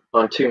down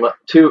on two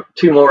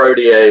more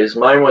ODAs.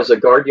 Mine was a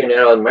guard unit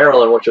out of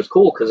Maryland, which was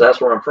cool because that's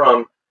where I'm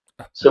from.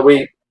 So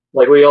we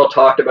all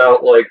talked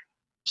about like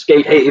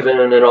Skate Haven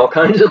and all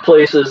kinds of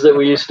places that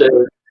we used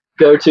to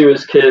go to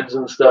as kids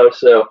and stuff.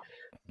 So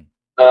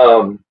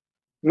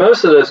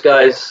most of those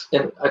guys,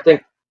 and I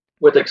think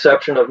with the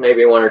exception of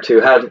maybe one or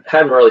two,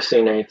 hadn't really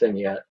seen anything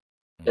yet.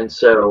 And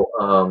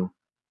so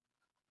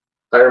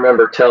I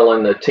remember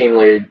telling the team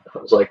lead, I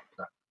was like,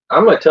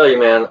 I'm going to tell you,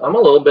 man, I'm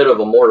a little bit of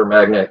a mortar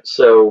magnet.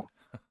 So,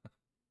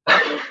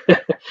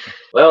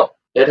 well,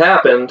 it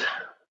happened.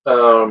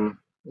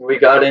 We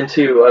got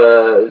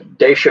into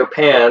Day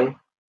Chopin,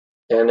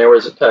 and there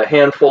was a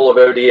handful of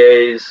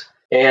ODAs,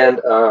 and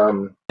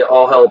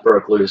all hell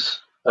broke loose.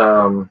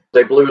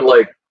 They blew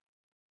like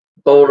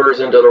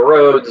boulders into the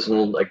roads,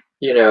 and like,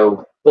 you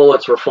know,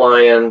 bullets were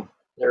flying.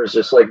 There was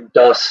just like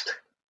dust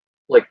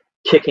like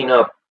kicking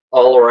up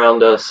all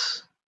around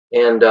us.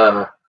 And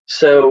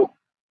so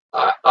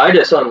I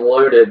just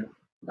unloaded.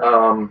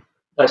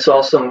 I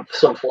saw some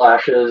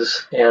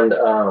flashes, and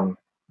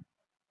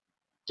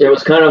it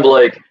was kind of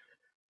like,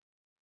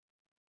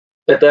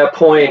 at that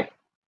point,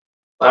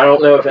 I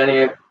don't know if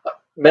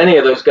many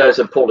of those guys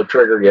had pulled a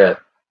trigger yet.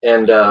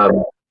 And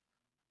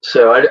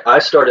so I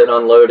started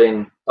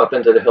unloading up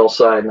into the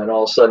hillside, and then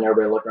all of a sudden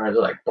everybody looked around,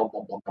 like, bum,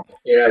 bum, bum, bum.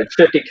 You know,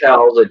 50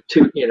 cals,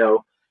 you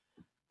know,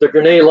 the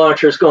grenade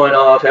launcher's going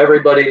off.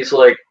 Everybody's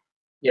like,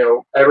 you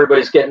know,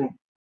 everybody's getting,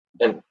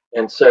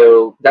 and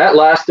so that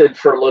lasted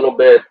for a little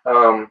bit.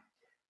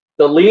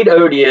 The lead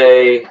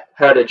ODA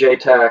had a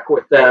JTAC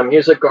with them. He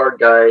was a guard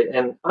guy,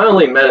 and I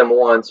only met him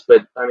once,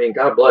 but I mean,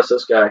 God bless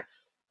this guy.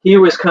 He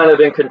was kind of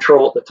in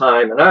control at the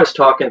time, and I was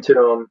talking to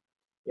him.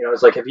 You know, I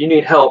was like, if you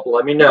need help,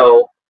 let me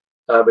know.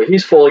 But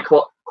he's fully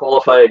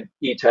qualified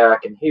ETAC,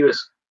 and he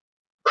was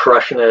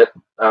crushing it.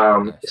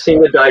 It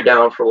seemed to die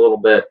down for a little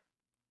bit.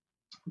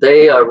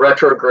 They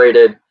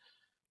retrograded.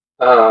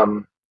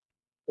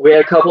 We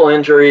had a couple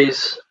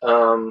injuries,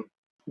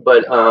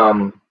 but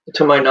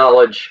to my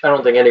knowledge, I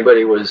don't think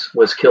anybody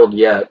was killed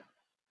yet.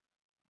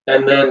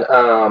 And then,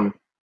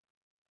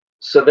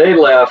 so they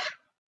left,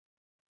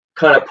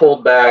 kind of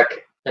pulled back,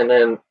 and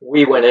then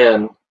we went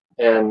in,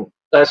 and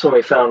that's when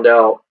we found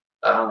out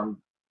a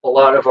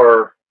lot of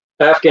our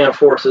Afghan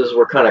forces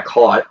were kind of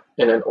caught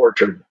in an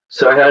orchard.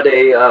 So I had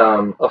a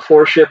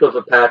 4-ship of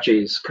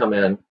Apaches come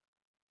in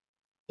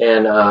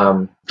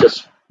and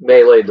just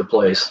meleeed the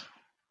place.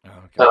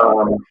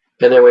 Okay.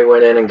 And then we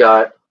went in and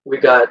we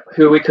got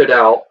who we could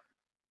out,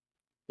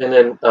 and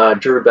then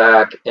drew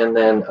back, and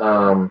then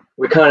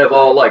we kind of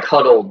all like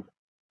huddled.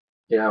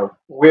 You know,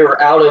 we were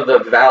out of the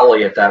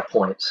valley at that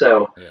point,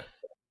 so yeah.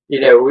 You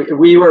know,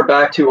 we were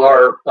back to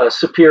our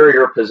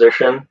superior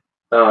position.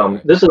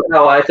 This is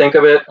how I think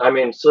of it. I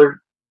mean, so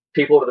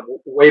people with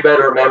way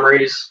better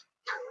memories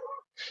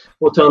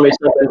will tell me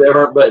something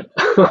different, but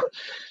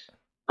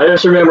I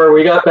just remember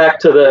we got back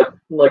to the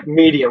like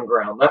medium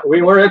ground.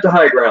 We weren't at the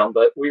high ground,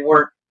 but we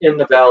weren't in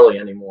the valley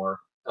anymore.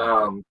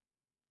 And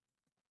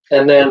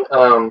then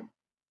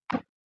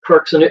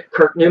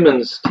Kirk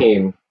Newman's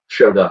team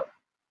showed up,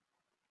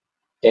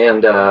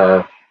 and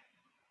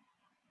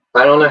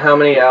I don't know how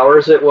many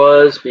hours it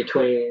was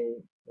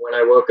between when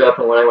I woke up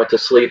and when I went to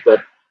sleep,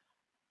 but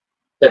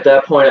at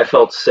that point I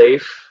felt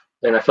safe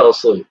and I fell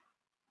asleep.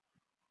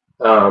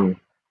 I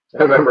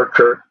remember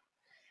Kirk,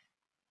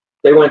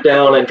 they went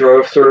down and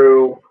drove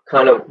through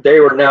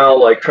they were now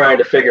like trying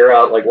to figure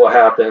out like what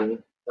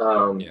happened.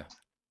 And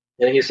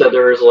he said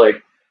there was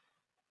like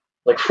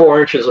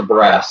 4 inches of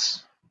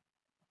brass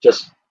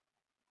just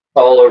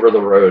all over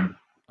the road.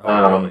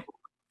 Really?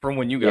 From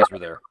when you guys were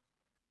there?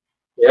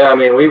 Yeah, I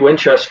mean, we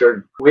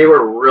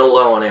were real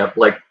low on amp,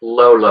 like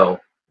low.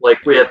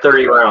 Like we had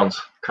 30 rounds,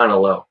 kind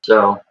of low.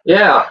 So,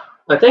 yeah,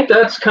 I think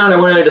that's kind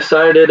of when I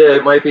decided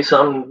it might be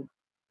something,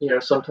 you know,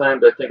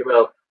 sometimes I think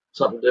about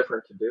something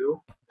different to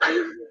do.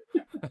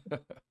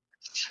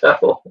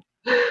 So,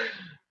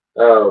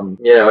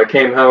 you know, I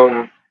came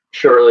home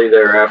shortly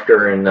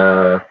thereafter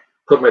and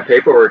put my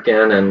paperwork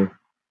in and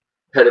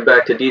headed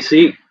back to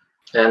DC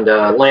and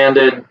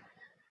landed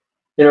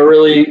in a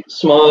really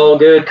small,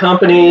 good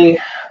company.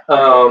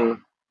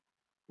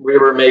 We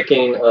were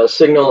making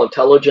signal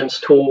intelligence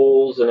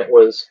tools, and it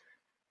was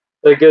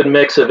a good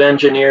mix of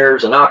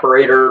engineers and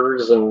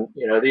operators. And,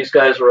 you know, these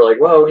guys were like,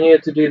 well, we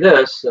needed to do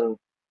this. And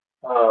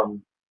I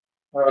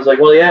was like,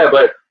 well, yeah,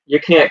 but you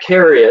can't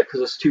carry it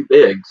because it's too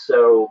big.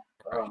 So,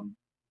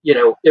 you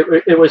know,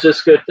 it was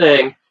this good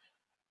thing.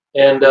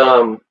 And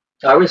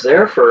I was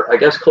there for, I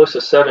guess, close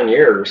to 7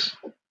 years.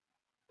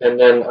 And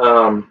then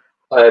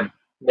I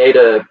made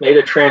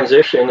a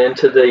transition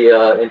into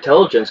the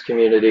intelligence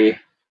community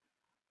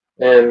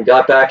and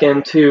got back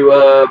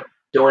into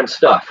doing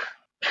stuff.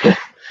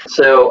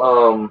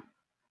 So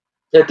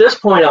at this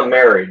point, I'm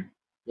married.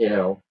 You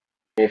know,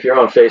 if you're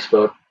on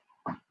Facebook,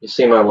 you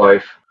see my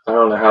wife. I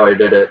don't know how I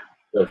did it,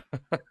 but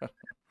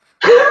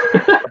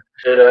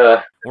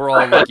we're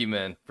all lucky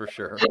men for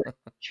sure.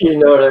 You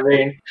know what I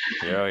mean?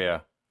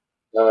 Yeah.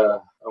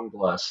 I'm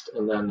blessed.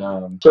 And then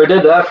so I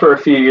did that for a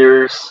few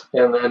years,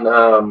 and then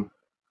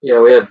you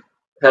know, we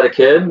had a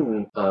kid,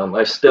 and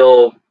I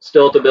still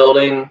at the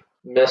building.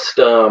 Missed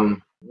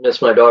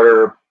my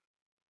daughter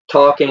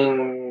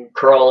talking,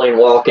 crawling,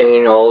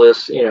 walking, all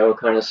this, you know,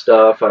 kind of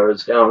stuff. I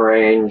was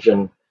downrange,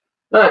 and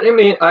I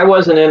mean, I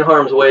wasn't in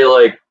harm's way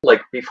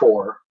like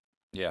before.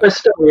 Yeah. But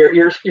still,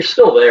 you're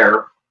still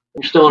there.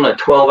 You're still in a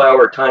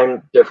 12-hour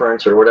time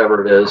difference or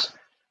whatever it is.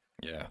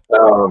 Yeah.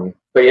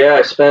 But yeah,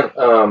 I spent,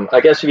 I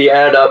guess if you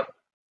add up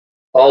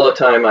all the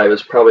time, I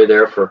was probably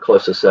there for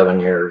close to 7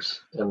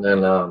 years. And then,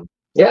 Yeah.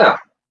 yeah,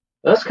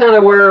 that's kind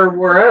of where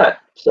we're at.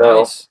 So,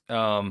 Nice.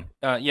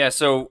 Yeah.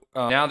 So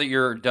now that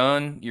you're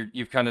done,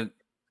 you've kind of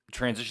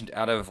transitioned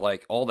out of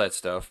like all that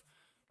stuff.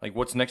 Like,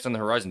 what's next on the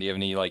horizon? Do you have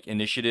any like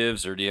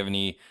initiatives, or do you have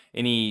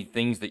any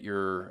things that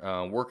you're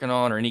working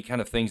on, or any kind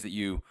of things that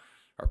you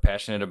are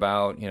passionate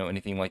about? You know,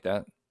 anything like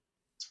that?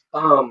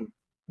 um,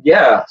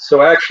 yeah,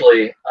 so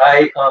actually,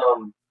 I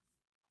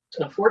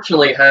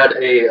unfortunately had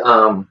a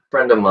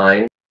friend of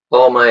mine,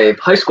 all my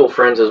high school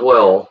friends as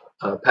well,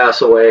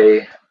 pass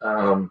away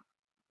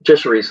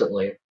just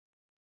recently,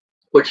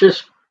 which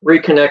just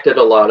reconnected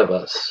a lot of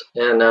us.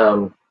 And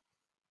I'm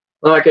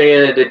not going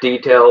to get into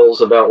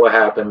details about what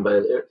happened,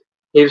 but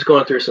he was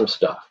going through some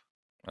stuff.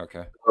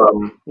 Okay.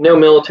 No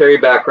military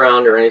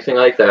background or anything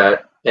like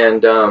that.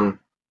 And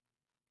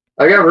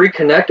I got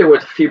reconnected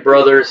with a few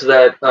brothers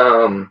that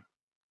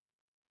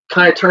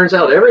kind of turns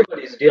out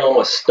everybody's dealing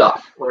with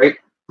stuff, right?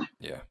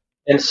 Yeah.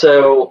 And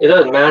so it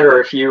doesn't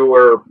matter if you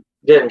were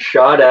getting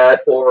shot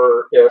at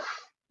or if,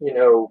 you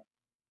know,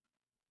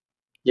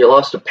 you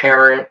lost a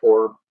parent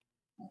or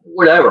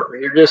whatever.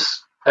 You're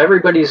just,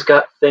 everybody's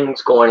got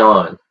things going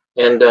on.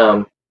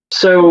 And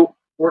so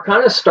we're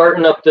kind of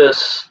starting up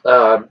this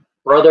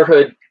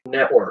brotherhood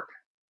network.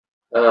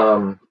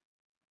 Um,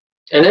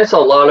 and it's a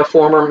lot of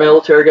former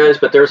military guys,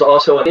 but there's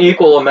also an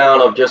equal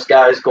amount of just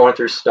guys going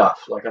through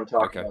stuff. Like I'm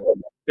talking Okay. about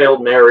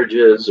failed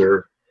marriages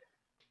or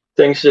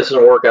things just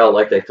didn't work out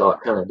like they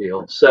thought kind of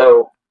deal.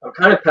 So I'm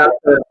kind of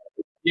passionate.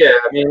 Yeah,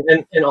 I mean,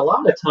 and a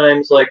lot of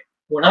times, like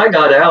when I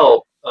got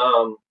out,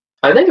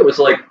 I think it was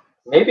like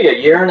maybe a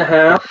year and a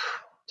half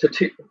to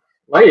two,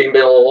 might even be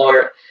a little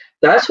longer.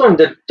 That's when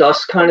the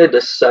dust kind of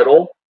just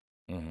settled.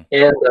 Hmm.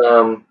 And,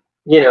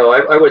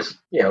 I was,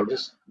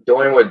 just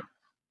doing what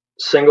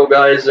single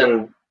guys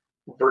in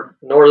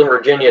Northern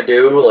Virginia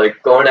do,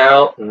 like going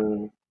out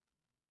and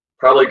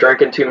probably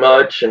drinking too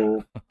much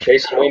and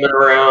chasing women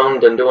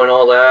around and doing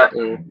all that.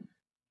 And,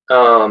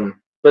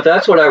 but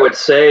that's what I would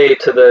say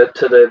to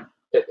the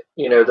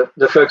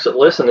folks that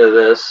listen to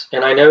this.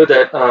 And I know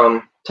that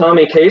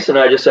Tommy Case and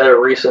I just had a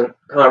recent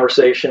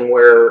conversation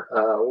where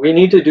we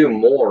need to do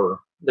more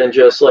than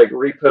just like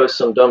repost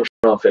some dumb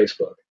shit on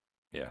Facebook.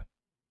 Yeah.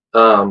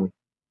 Um,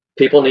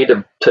 People need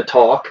to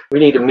talk. We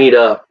need to meet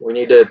up. We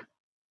need to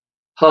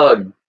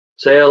hug,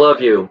 say I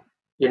love you,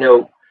 you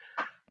know,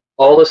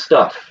 all the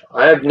stuff.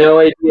 I have Yeah. no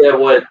idea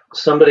what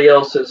somebody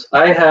else is.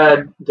 I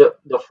had the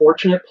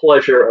fortunate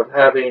pleasure of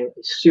having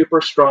a super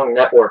strong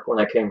network when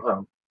I came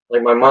home.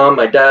 Like my mom,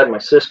 my dad, my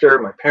sister,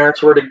 my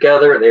parents were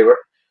together.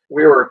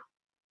 We were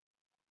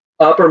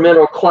upper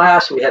middle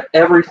class. We had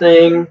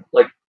everything.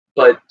 Like,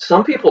 but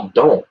some people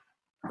don't,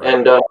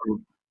 Right.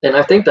 and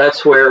I think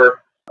that's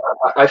where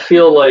I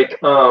feel like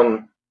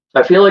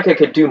I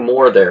could do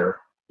more there.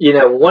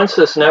 Once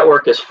this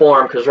network is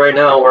formed, because right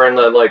now we're in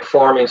the like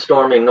forming,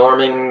 storming,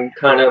 norming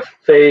kind of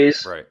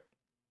phase. Right.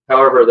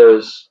 However,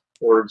 those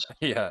words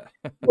Yeah.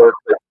 work,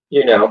 but.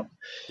 Yeah.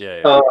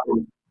 Yeah.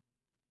 Um,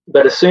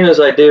 but as soon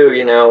as I do,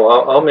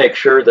 I'll make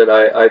sure that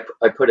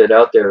I put it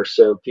out there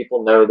so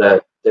people know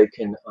that they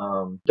can.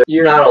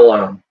 You're not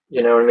alone.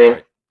 You know what I mean?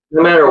 Right.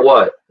 No matter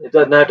what, it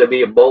doesn't have to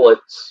be a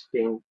bullets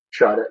being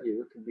shot at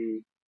you. It could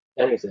be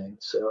anything.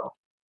 So.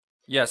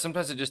 Yeah.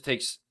 Sometimes it just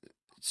takes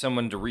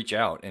someone to reach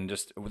out, and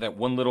just that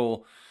one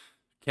little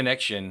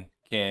connection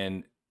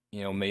can,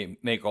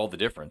 make all the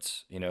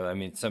difference. I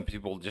mean, some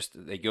people just,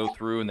 they go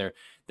through and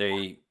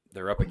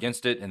they're up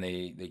against it, and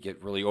they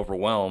get really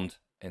overwhelmed,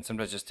 and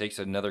sometimes it just takes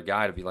another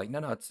guy to be like,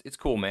 no, it's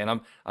cool,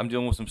 man. I'm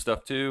dealing with some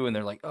stuff too. And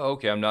they're like, oh,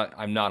 okay, I'm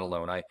not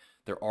alone.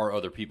 There are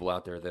other people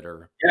out there that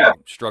are, Yeah.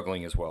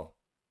 struggling as well.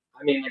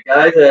 I mean, the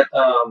guy that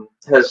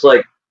has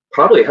like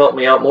probably helped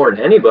me out more than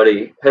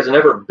anybody has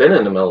never been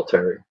in the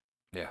military,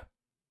 Yeah.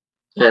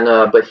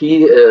 and but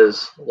he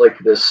is like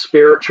this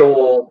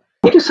spiritual.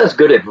 He just has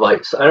good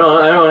advice. I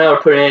don't know how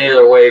to put it any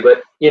other way,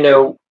 but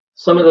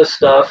some of this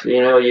stuff, you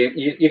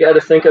got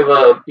to think of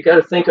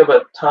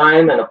a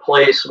time and a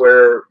place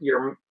where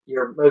you're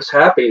most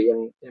happy,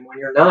 and when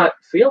you're not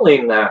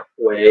feeling that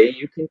way,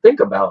 you can think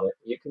about it.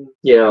 You can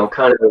Yeah.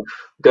 kind of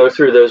go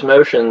through those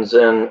motions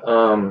and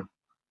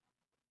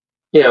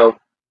you know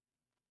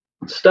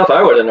stuff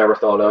I would have never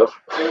thought of.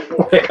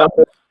 Yeah.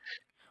 Like,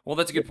 Well,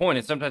 that's a good point.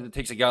 And sometimes it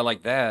takes a guy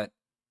like that.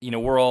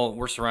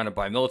 We're surrounded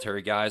by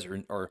military guys,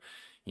 or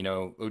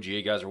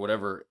OGA guys or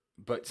whatever.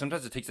 But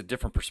sometimes it takes a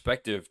different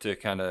perspective to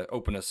kind of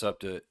open us up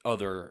to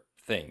other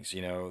things.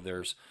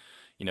 There's,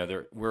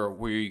 there where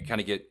we kind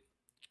of get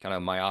kind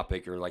of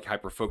myopic or like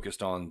hyper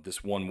focused on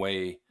this one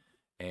way,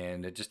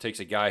 and it just takes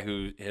a guy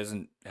who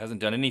hasn't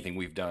done anything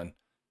we've done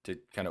to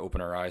kind of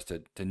open our eyes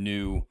to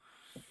new,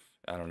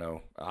 I don't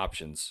know,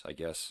 options, I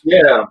guess.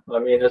 yeah, I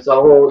mean it's a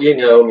whole.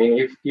 I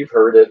mean you've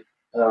heard it.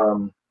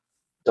 Um,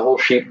 the whole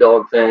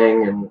sheepdog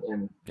thing,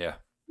 and Yeah.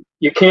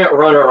 you can't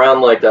run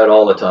around like that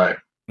all the time.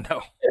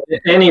 No.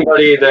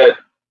 Anybody that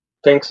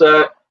thinks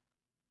that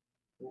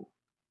Yeah.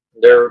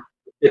 they're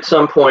at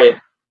some point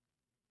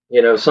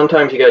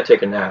sometimes you got to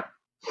take a nap.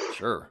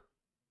 Sure.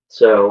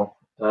 So,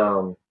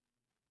 and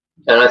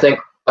I think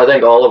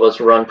all of us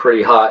run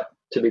pretty hot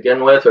to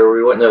begin with, or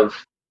we wouldn't have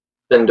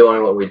been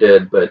doing what we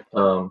did. But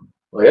well,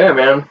 yeah,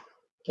 man.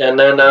 And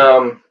then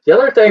the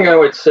other thing I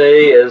would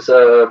say is,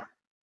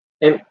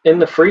 in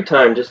the free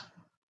time, just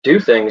do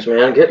things,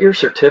 man. Get your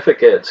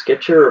certificates.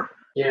 Get your,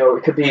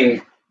 it could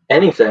be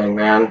anything,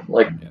 man.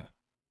 Like,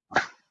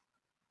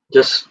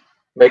 just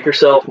make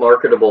yourself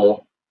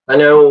marketable. I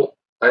know.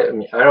 I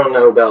don't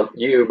know about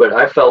you, but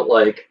I felt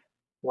like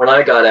when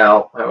I got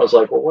out, I was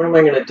like, well, what am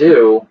I going to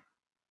do?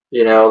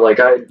 Like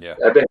I've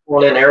been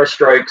going in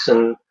airstrikes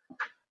and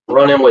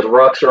running with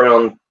rucks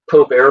around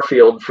Pope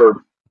Airfield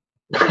for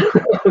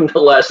the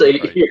last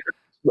 8 years.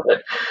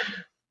 But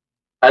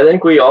I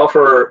think we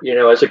offer,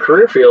 as a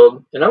career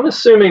field, and I'm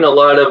assuming a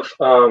lot of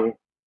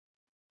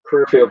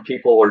career field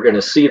people are going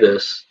to see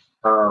this.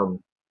 I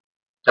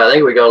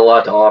think we got a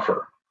lot to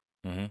offer.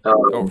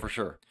 Oh, for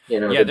sure.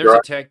 There's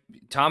a tech.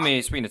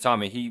 Tommy, speaking of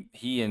Tommy,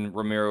 he and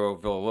Ramiro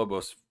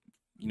Villalobos,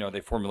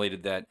 they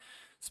formulated that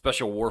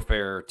Special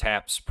Warfare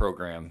TAPS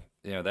program.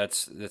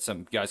 That's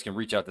some guys can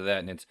reach out to that,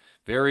 and it's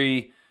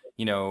very,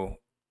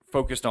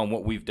 focused on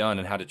what we've done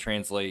and how to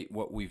translate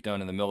what we've done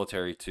in the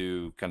military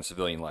to kind of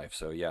civilian life.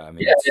 So yeah, I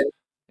mean,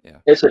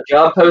 it's a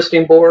job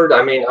posting board.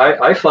 I mean,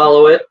 I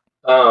follow it.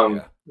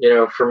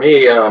 For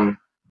me,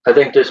 I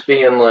think just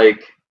being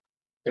like,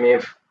 I mean,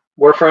 if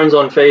we're friends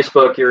on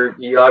Facebook,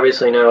 you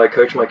obviously know I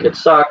coach my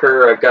kids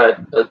soccer. I've got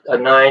a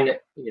 9, and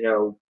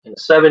a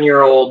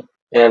 7-year-old,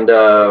 and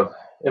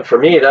for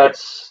me,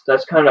 that's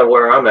kind of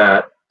where I'm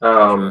at.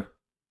 Sure.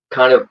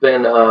 Kind of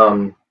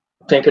been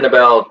thinking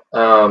about.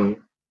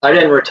 I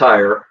didn't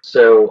retire,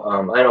 so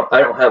I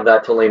don't have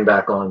that to lean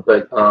back on.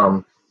 But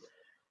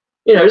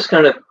just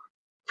kind of,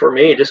 for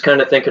me, just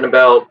kind of thinking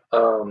about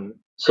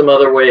some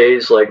other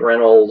ways like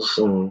rentals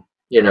and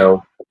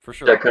for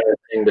sure. that kind of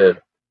thing.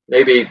 To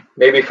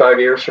maybe 5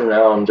 years from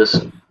now, I'm just,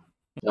 I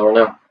don't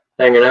know,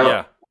 hanging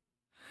out.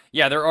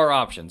 Yeah, there are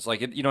options. Like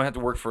you don't have to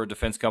work for a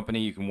defense company.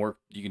 You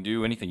can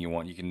do anything you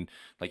want. You can,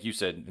 like you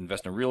said,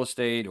 invest in real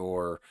estate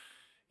or,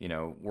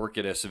 work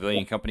at a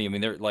civilian company. I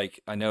mean,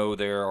 I know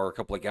there are a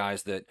couple of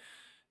guys that,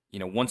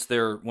 once they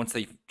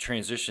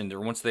transitioned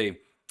or once they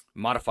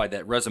modified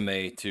that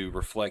resume to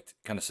reflect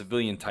kind of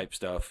civilian type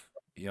stuff,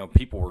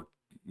 people were,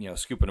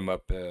 scooping them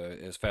up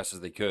as fast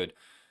as they could.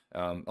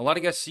 A lot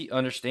of guys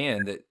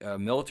understand that a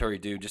military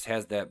dude just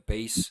has that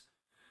base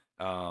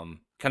kind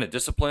of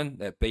discipline,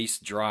 that base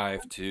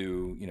drive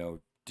to,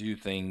 do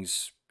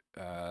things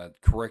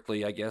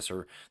correctly, I guess,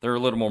 or they're a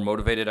little more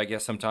motivated, I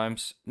guess,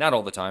 sometimes. Not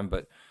all the time,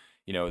 but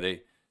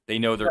they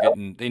know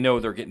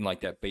they're getting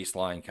like that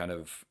baseline kind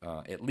of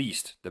at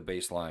least the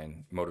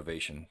baseline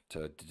motivation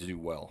to do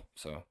well.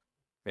 So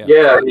I mean,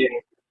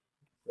 you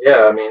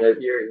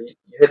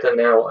hit the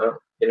nail.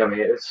 I mean,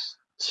 it's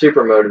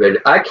super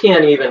motivated. I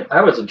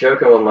was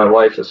joking with my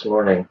wife this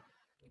morning.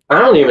 I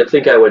don't even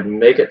think I would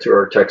make it to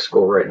our tech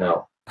school right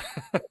now.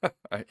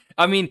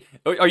 I mean,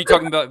 are you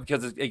talking about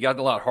because it got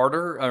a lot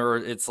harder, or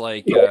it's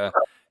like,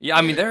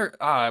 I mean,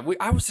 I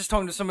was just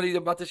talking to somebody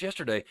about this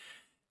yesterday.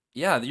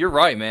 Yeah, you're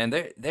right, man.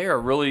 They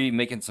are really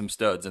making some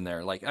studs in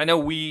there. Like I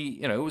know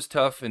it was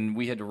tough and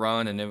we had to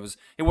run and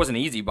it wasn't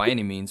easy by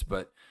any means,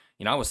 but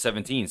I was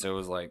 17, so it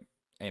was like,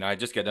 I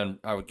just got done.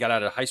 I got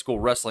out of high school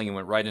wrestling and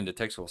went right into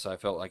tech school, so I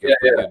felt like it was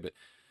pretty good.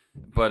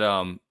 But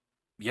I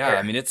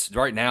mean, it's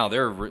right now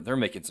they're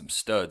making some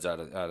studs out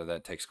of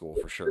that tech school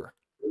for sure.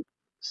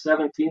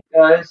 17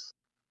 guys,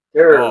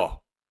 they're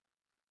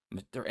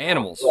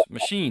animals,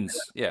 machines.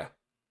 Yeah.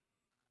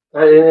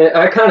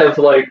 I kind of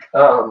like.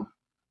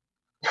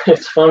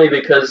 It's funny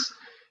because,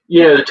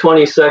 the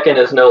 22nd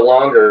is no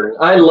longer.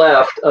 I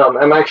left.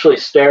 I'm actually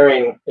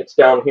staring. It's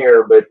down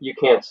here, but you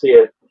can't see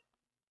it.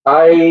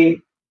 I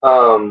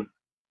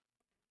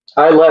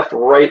left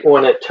right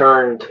when it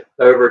turned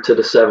over to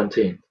the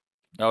 17th.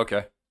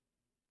 Okay.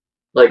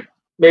 Like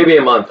maybe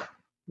a month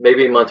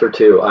or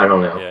two. I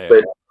don't know. Yeah.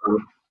 But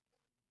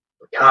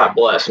God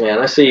bless, man.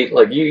 I see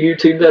like you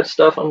YouTube that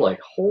stuff. I'm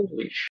like,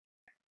 holy shit.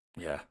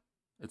 Yeah,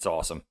 it's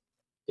awesome.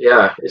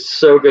 Yeah, it's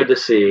so good to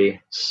see.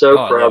 So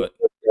proud of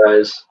you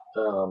guys.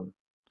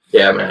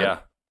 Yeah, man.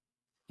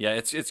 Yeah,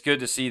 it's good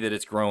to see that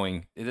it's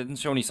growing. It didn't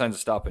show any signs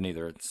of stopping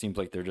either. It seems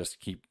like they're just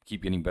keep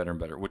getting better and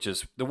better, which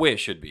is the way it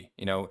should be.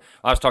 I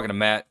was talking to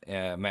Matt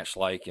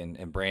Schleich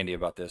and Brandy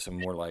about this,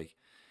 and we're like,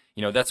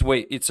 that's the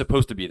way it's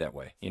supposed to be. That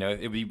way,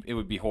 it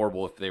would be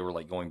horrible if they were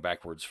like going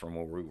backwards from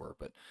where we were.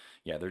 But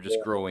yeah, they're just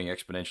growing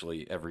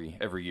exponentially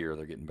every year.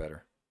 They're getting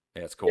better.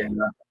 Yeah, it's cool. Yeah,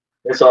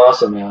 it's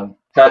awesome, man.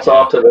 Hats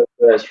off to those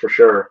guys for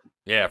sure.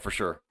 Yeah, for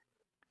sure.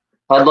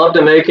 I'd love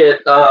to make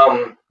it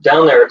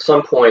down there at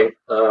some point.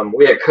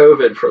 We had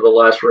COVID for the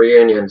last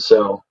reunion,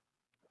 so.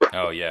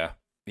 Oh yeah,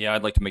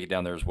 I'd like to make it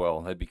down there as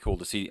well. That'd be cool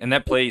to see. And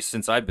that place,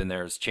 since I've been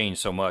there, has changed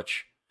so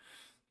much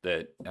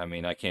that I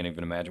mean, I can't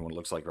even imagine what it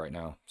looks like right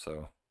now.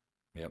 So,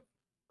 yep.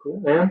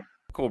 Cool, man.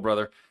 Cool,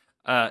 brother.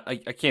 I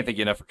can't thank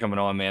you enough for coming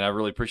on, man. I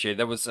really appreciate it.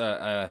 That was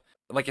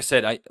like I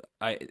said,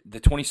 the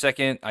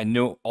 22nd, I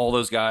know all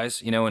those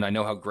guys, you know, and I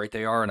know how great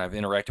they are, and I've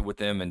interacted with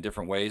them in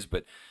different ways.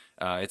 But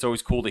it's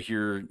always cool to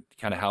hear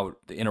kind of how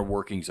the inner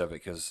workings of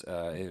it, because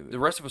the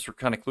rest of us were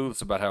kind of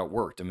clueless about how it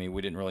worked. I mean,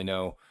 we didn't really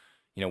know,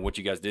 you know, what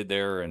you guys did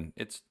there, and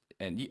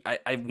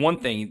one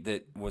thing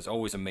that was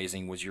always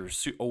amazing was you're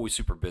always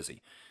super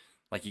busy.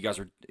 Like you guys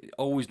were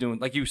always doing,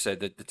 like you said,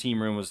 that the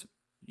team room was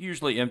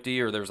usually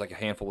empty, or there was like a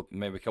handful of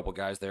maybe a couple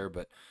guys there,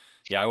 but.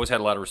 Yeah, I always had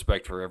a lot of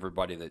respect for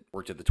everybody that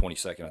worked at the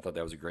 22nd. I thought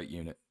that was a great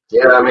unit.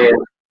 Yeah, I mean,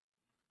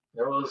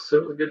 it was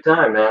a good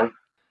time, man.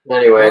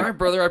 Anyway. All right,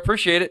 brother. I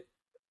appreciate it.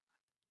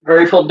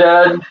 Grateful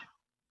Dead.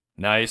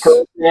 Nice.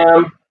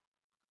 Jam.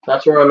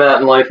 That's where I'm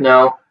at in life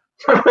now.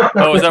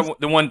 Oh, is that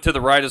the one to the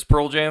right is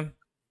Pearl Jam?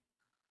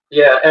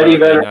 Yeah, Eddie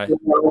Vedder. Nice.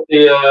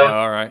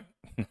 All right.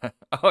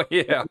 Oh,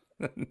 yeah.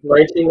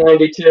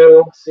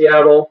 1992,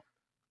 Seattle.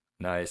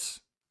 Nice.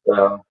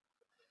 So,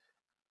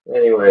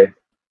 anyway,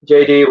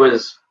 JD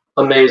was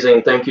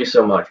amazing. Thank you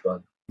so much,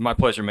 bud. My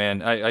pleasure,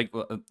 man. I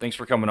thanks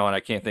for coming on. I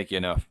can't thank you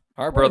enough.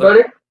 All right, brother.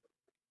 Hey, buddy.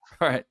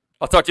 All right.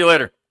 I'll talk to you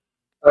later.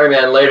 All right,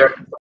 man. Later.